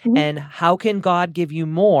energy. Mm-hmm. And how can God give you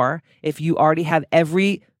more if you already have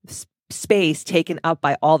every space taken up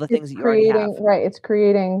by all the things that you already have? Right. It's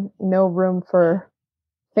creating no room for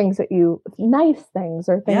things that nice things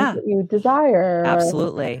or things that you desire.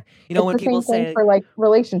 Absolutely. When people say for like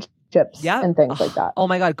relationships and things like that. Oh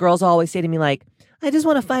my God. Girls always say to me like, I just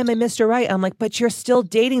want to find my Mr. Right. I'm like, but you're still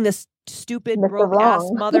dating this stupid broke ass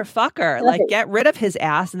motherfucker. Like get rid of his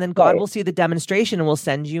ass and then God will see the demonstration and will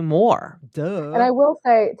send you more. Duh. And I will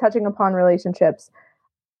say, touching upon relationships,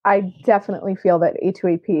 I definitely feel that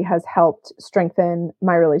A2AP has helped strengthen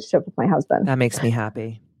my relationship with my husband. That makes me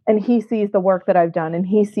happy. And he sees the work that I've done and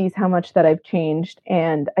he sees how much that I've changed.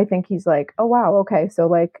 And I think he's like, oh, wow. Okay. So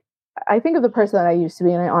like, I think of the person that I used to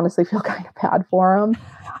be and I honestly feel kind of bad for him.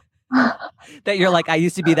 That you're like, I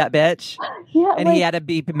used to be that bitch. Yeah. And like, he had to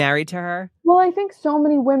be married to her. Well, I think so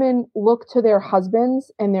many women look to their husbands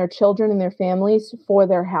and their children and their families for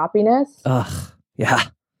their happiness. Ugh. Yeah.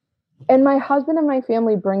 And my husband and my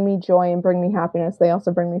family bring me joy and bring me happiness. They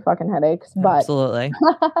also bring me fucking headaches. But absolutely.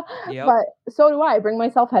 Yep. But so do I. Bring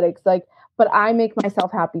myself headaches. Like, but I make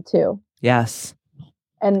myself happy too. Yes.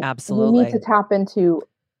 And absolutely. you need to tap into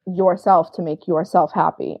yourself to make yourself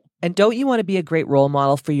happy. And don't you want to be a great role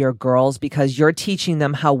model for your girls because you're teaching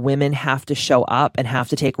them how women have to show up and have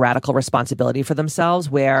to take radical responsibility for themselves,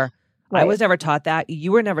 where right. I was never taught that.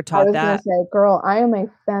 You were never taught that. I was going to say, girl, I am a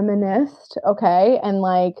feminist. Okay. And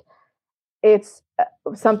like, it's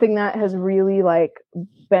something that has really like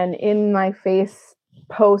been in my face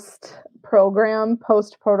post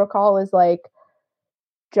protocol is like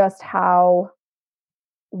just how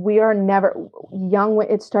we are never young.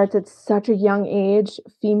 It starts at such a young age.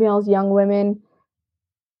 Females, young women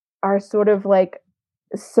are sort of like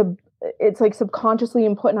it's like subconsciously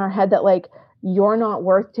input in our head that like you're not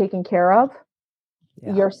worth taking care of.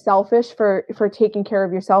 Yeah. You're selfish for taking care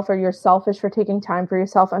of yourself, or you're selfish for taking time for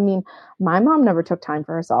yourself. I mean, my mom never took time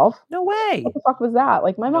for herself. No way. What the fuck was that?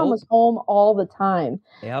 Like, my mom was home all the time.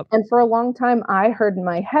 Yep. And for a long time, I heard in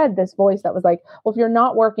my head this voice that was like, well, if you're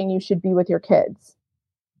not working, you should be with your kids.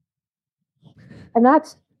 And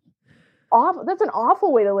that's awful. That's an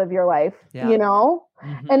awful way to live your life, you know?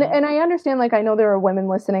 Mm-hmm. And I understand, like, I know there are women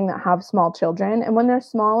listening that have small children. And when they're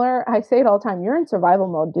smaller, I say it all the time, you're in survival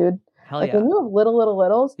mode, dude. Hell like yeah. When you have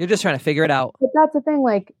littles, you're just trying to figure it out. But that's the thing.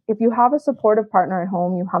 Like, if you have a supportive partner at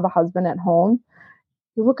home, you have a husband at home,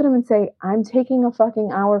 you look at him and say, I'm taking a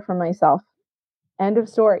fucking hour for myself. End of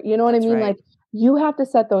story. You know what I mean? Right. Like, you have to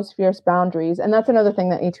set those fierce boundaries. And that's another thing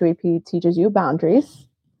that A2AP teaches you, boundaries.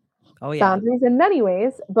 Oh, yeah. Boundaries in many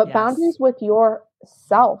ways, but yes. Boundaries with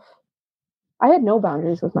yourself. I had no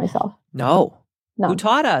boundaries with myself. No. Who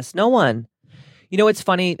taught us? No one. You know, it's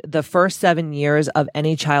funny, the first 7 years of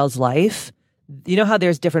any child's life, you know how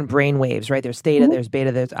there's different brain waves, right? There's theta, mm-hmm. there's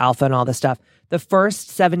beta, there's alpha, and all this stuff. The first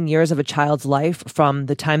 7 years of a child's life, from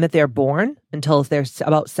the time that they're born until they're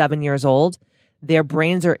about 7 years old, their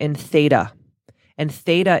brains are in theta. And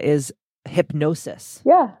theta is hypnosis.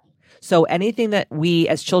 Yeah. So anything that we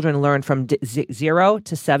as children learn from 0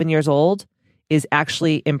 to 7 years old is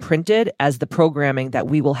actually imprinted as the programming that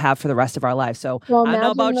we will have for the rest of our lives. So well, I don't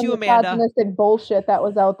know about you, Amanda. Misogynistic bullshit that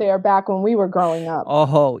was out there back when we were growing up.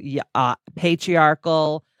 Oh, yeah,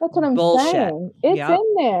 patriarchal. That's what I'm bullshit. Saying. It's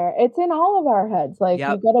in there. It's in all of our heads. Like, you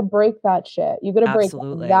got to break that shit. You got to break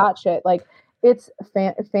that shit. Like, it's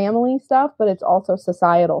family stuff, but it's also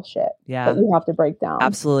societal shit that you have to break down.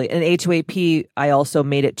 Absolutely. And A2AP, I also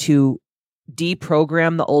made it to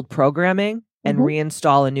deprogram the old programming and mm-hmm.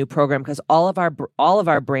 reinstall a new program, because all of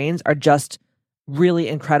our brains are just really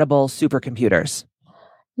incredible supercomputers.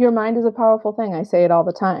 Your mind is a powerful thing. I say it all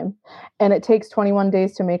the time. And it takes 21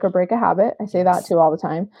 days to make or break a habit. I say that too all the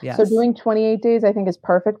time. Yes. So doing 28 days, I think, is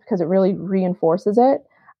perfect because it really reinforces it.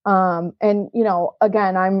 And, you know,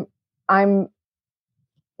 again, I'm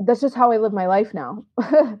that's just how I live my life now,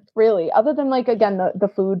 really. Other than, like, again, the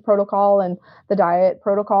food protocol and the diet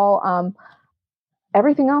protocol,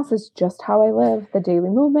 everything else is just how I live, the daily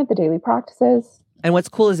movement, the daily practices. And what's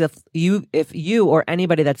cool is if you or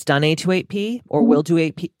anybody that's done A2AP or mm-hmm. will do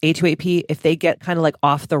A2AP, if they get kind of like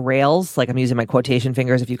off the rails, like I'm using my quotation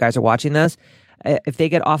fingers if you guys are watching this, if they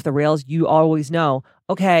get off the rails, you always know,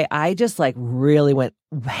 okay, I just like really went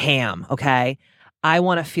ham, okay? I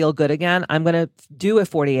want to feel good again. I'm going to do a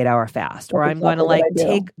 48-hour fast, or I'm going to like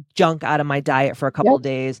take junk out of my diet for a couple of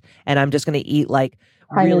days, and I'm just going to eat like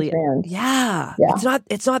really, yeah.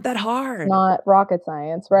 It's not that hard. Not rocket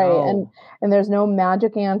science, right? No. And there's no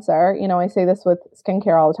magic answer. You know, I say this with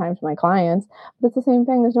skincare all the time to my clients, but it's the same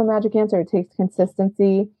thing. There's no magic answer. It takes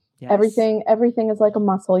consistency. Yes. Everything is like a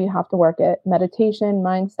muscle. You have to work it. Meditation,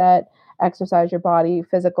 mindset, exercise your body,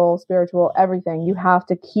 physical, spiritual, everything. You have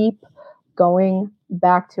to keep going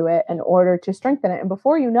back to it in order to strengthen it. And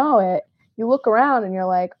before you know it, you look around and you're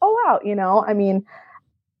like, oh, wow. You know, I mean,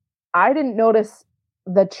 I didn't notice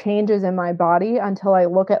the changes in my body until I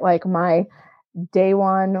look at like my day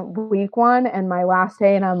 1, week 1 and my last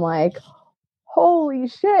day. And I'm like, holy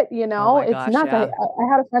shit, you know, it's nuts. Yeah. I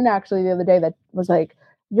had a friend actually the other day that was like,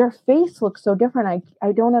 your face looks so different.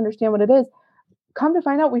 I don't understand what it is. Come to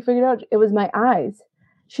find out, we figured out it was my eyes.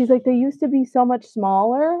 She's like, they used to be so much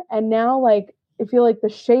smaller, and now like I feel like the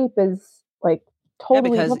shape is like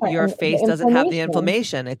totally because different. your And face the doesn't have the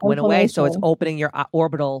inflammation. It went away. So it's opening your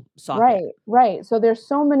orbital socket. Right, right. So there's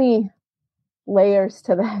so many layers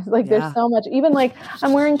to this. Like there's so much. Even like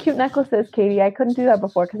I'm wearing cute necklaces, Katie. I couldn't do that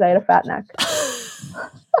before because I had a fat neck.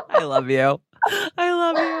 I love you. I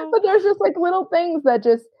love you. But there's just like little things that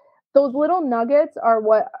just, those little nuggets are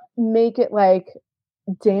what make it like,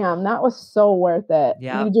 damn, that was so worth it.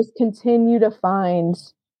 Yeah. You just continue to find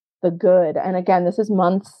the good. And again, this is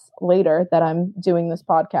months later that I'm doing this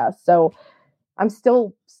podcast. So I'm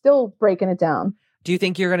still breaking it down. Do you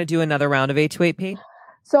think you're going to do another round of A28P?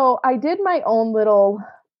 So I did my own little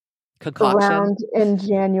concoction round in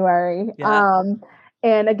January. Yeah.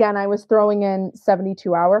 And again, I was throwing in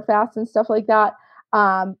 72-hour fasts and stuff like that.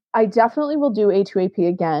 I definitely will do A2AP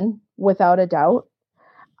again, without a doubt.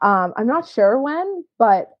 I'm not sure when,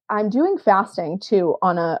 but I'm doing fasting too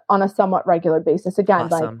on a somewhat regular basis.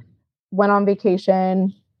 Again, awesome. like went on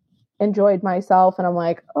vacation, enjoyed myself, and I'm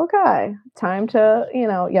like, okay, time to,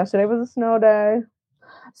 yesterday was a snow day.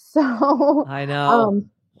 So I know.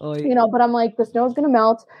 But I'm like, the snow's going to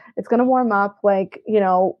melt. It's going to warm up. Like,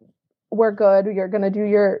 we're good. You're going to do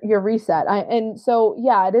your reset. And so,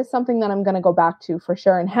 yeah, it is something that I'm going to go back to for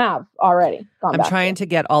sure and have already gone back. I'm trying to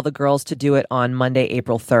get all the girls to do it on Monday,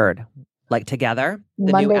 April 3rd, like together.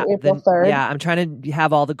 April 3rd. Yeah. I'm trying to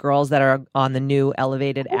have all the girls that are on the new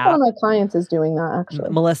elevated app. One of my clients is doing that actually.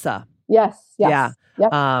 Melissa. Yes. Yeah.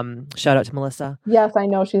 Yep. Shout out to Melissa. Yes, I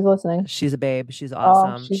know she's listening. She's a babe. She's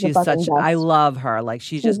awesome. She's such. Best. I love her. Like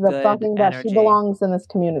she's just the good fucking best. energy. She belongs in this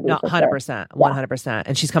community. No, 100%, 100%.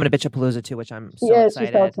 And she's coming to Bitchapalooza too, which I'm so excited.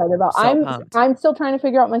 She's so excited about. I'm still trying to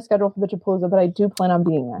figure out my schedule for Bitchapalooza, but I do plan on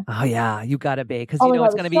being there. Oh yeah, you gotta be, because you know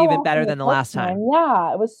it's gonna be even better than the last time.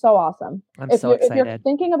 Yeah, it was so awesome. I'm so excited. If you're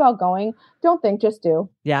thinking about going, don't think, just do.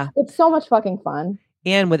 Yeah, it's so much fucking fun.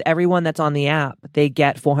 And with everyone that's on the app, they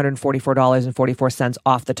get $444.44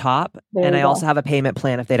 off the top. And I also have a payment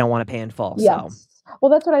plan if they don't want to pay in full. Yes. So. Well,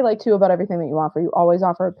 that's what I like too about everything that you offer. You always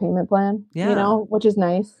offer a payment plan, which is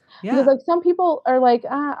nice. Yeah. Because like some people are like,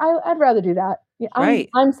 I'd rather do that.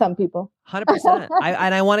 I'm some people. 100%.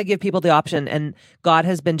 I want to give people the option. And God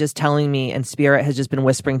has been just telling me, and Spirit has just been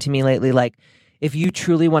whispering to me lately, like, if you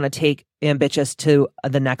truly want to take Ambitious to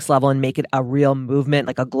the next level and make it a real movement,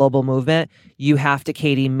 like a global movement, you have to,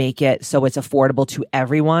 Katie, make it so it's affordable to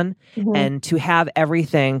everyone. Mm-hmm. And to have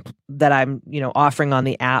everything that I'm, offering on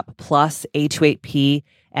the app plus A28P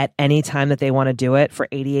at any time that they want to do it for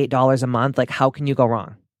 $88 a month, like how can you go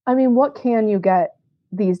wrong? I mean, what can you get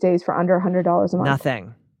these days for under $100 a month?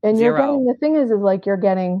 Nothing. And Zero. You're getting, the thing is like you're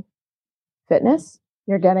getting fitness,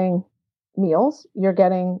 you're getting meals, you're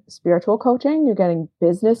getting spiritual coaching, you're getting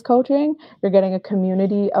business coaching, you're getting a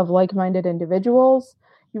community of like-minded individuals.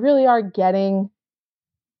 You really are getting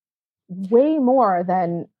way more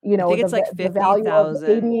than, I think it's like the value of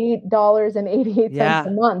 $88.88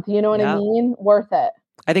 a month. You know what I mean? Worth it.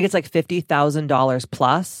 I think it's like $50,000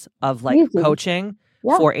 plus of like coaching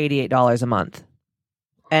for $88 a month.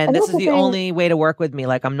 And this is the only way to work with me.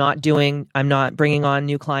 Like I'm not bringing on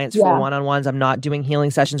new clients for one-on-ones. I'm not doing healing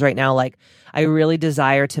sessions right now. Like I really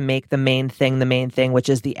desire to make the main thing, which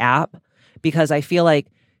is the app, because I feel like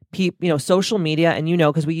social media, and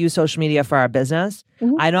because we use social media for our business.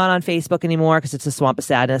 Mm-hmm. I'm not on Facebook anymore because it's a swamp of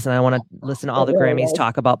sadness, and I want to listen to all the Grammys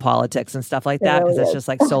talk about politics and stuff like that because it's just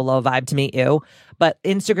like so low vibe to me. But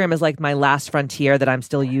Instagram is like my last frontier that I'm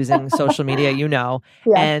still using social media,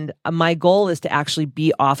 and my goal is to actually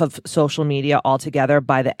be off of social media altogether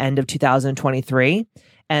by the end of 2023,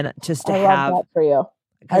 and just to have that for you.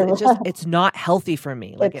 It's not healthy for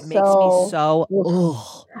me. Like it makes me so.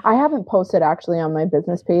 Ugh. I haven't posted actually on my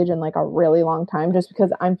business page in like a really long time, just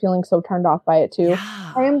because I'm feeling so turned off by it too.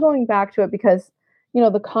 Yeah. I am going back to it because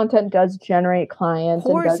the content does generate clients.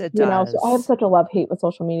 Of course it does. So I have such a love-hate with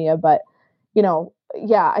social media, but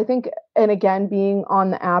I think, and again, being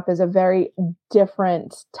on the app is a very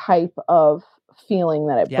different type of feeling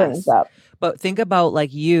that it brings up. But think about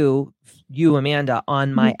like you, Amanda,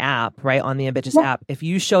 on my app, right? On the Ambitious app. If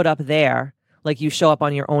you showed up there, like you show up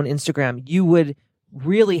on your own Instagram, you would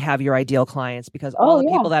really have your ideal clients, because all the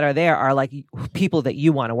people that are there are like people that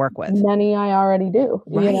you want to work with. Many I already do,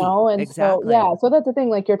 right. And exactly. So that's the thing.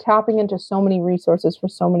 Like you're tapping into so many resources for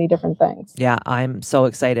so many different things. Yeah, I'm so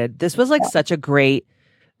excited. This was like such a great,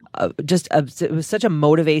 it was such a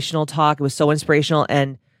motivational talk. It was so inspirational,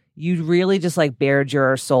 and you really just like bared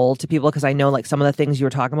your soul to people, because I know like some of the things you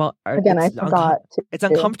were talking about I forgot. It's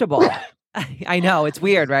uncomfortable. I know, it's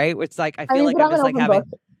weird, right? It's like I feel like I'm just like having.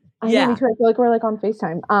 I feel like we're like on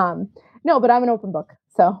FaceTime. No, but I'm an open book.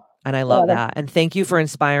 So. And I love that. And thank you for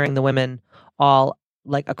inspiring the women all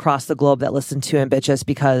like across the globe that listen to Ambitious,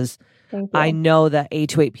 because Thank you. I know that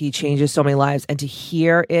A28P changes so many lives, and to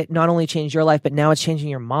hear it not only change your life, but now it's changing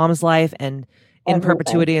your mom's life and in Everything.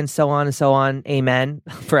 perpetuity and so on and so on. Amen.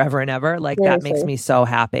 Forever and ever. Like that makes Seriously. me so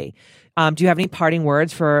happy. Do you have any parting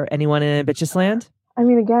words for anyone in Ambitious land? I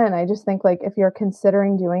mean, again, I just think like if you're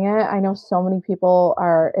considering doing it, I know so many people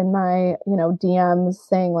are in my, DMs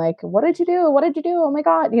saying like, what did you do? What did you do? Oh my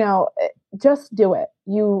God, just do it.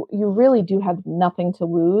 You really do have nothing to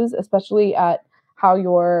lose, especially at how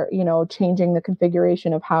you're, changing the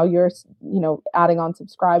configuration of how you're, adding on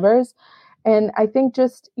subscribers. And I think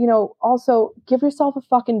just, also give yourself a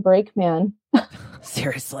fucking break, man.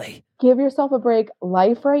 Seriously. Give yourself a break.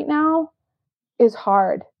 Life right now is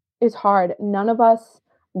hard. None of us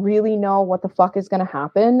really know what the fuck is going to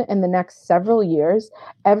happen in the next several years.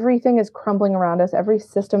 Everything is crumbling around us. Every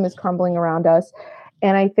system is crumbling around us.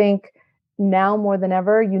 And I think now more than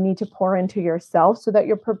ever, you need to pour into yourself so that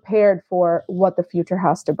you're prepared for what the future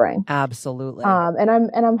has to bring. Absolutely. And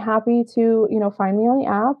I'm happy to, find me on the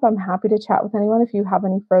app. I'm happy to chat with anyone if you have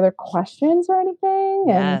any further questions or anything.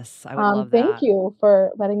 Yes, I would love that. Thank you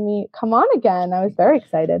for letting me come on again. I was very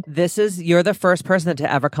excited. You're the first person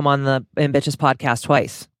to ever come on the Ambitious podcast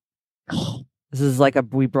twice. This is like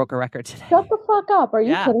we broke a record today. Shut the fuck up. Are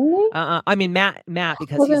you kidding me? I mean, Matt,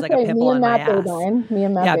 because he's like a pimple on my ass. Me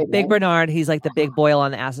and Matt. Yeah, Big Bernard, he's like the big boil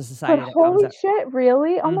on the ass of society. But holy shit,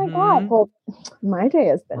 really? Oh my God. Well, my day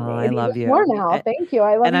has been made. I love you. More now. Thank you.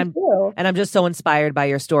 I love you too. And I'm just so inspired by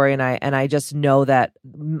your story. And I just know that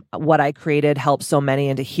what I created helped so many.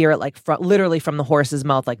 And to hear it like literally from the horse's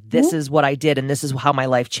mouth, like this is what I did and this is how my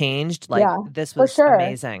life changed. Like this was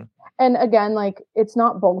amazing. And again, like, it's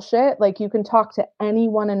not bullshit. Like, you can talk to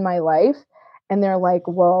anyone in my life and they're like,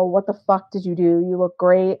 whoa, what the fuck did you do? You look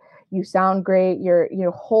great. You sound great. Your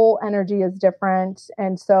whole energy is different.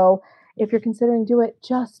 And so if you're considering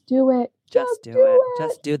just do it. Just do it.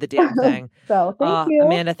 Just do the damn thing. So thank you.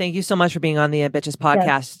 Amanda, thank you so much for being on the Bitches podcast.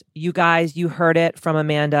 Yes. You guys, you heard it from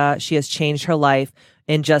Amanda. She has changed her life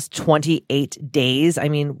in just 28 days. I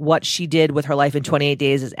mean, what she did with her life in 28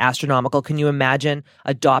 days is astronomical. Can you imagine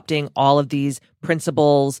adopting all of these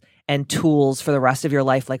principles and tools for the rest of your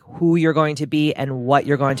life, like who you're going to be and what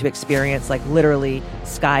you're going to experience? Like literally,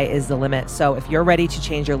 sky is the limit. So if you're ready to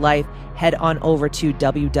change your life, head on over to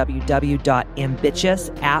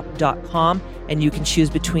www.ambitiousapp.com and you can choose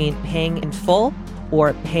between paying in full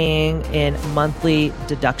or paying in monthly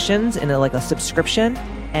deductions in like a subscription.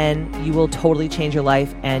 And you will totally change your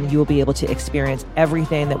life and you will be able to experience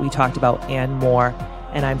everything that we talked about and more.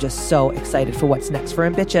 And I'm just so excited for what's next for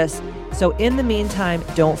Ambitious. So in the meantime,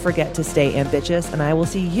 don't forget to stay ambitious and I will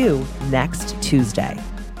see you next Tuesday.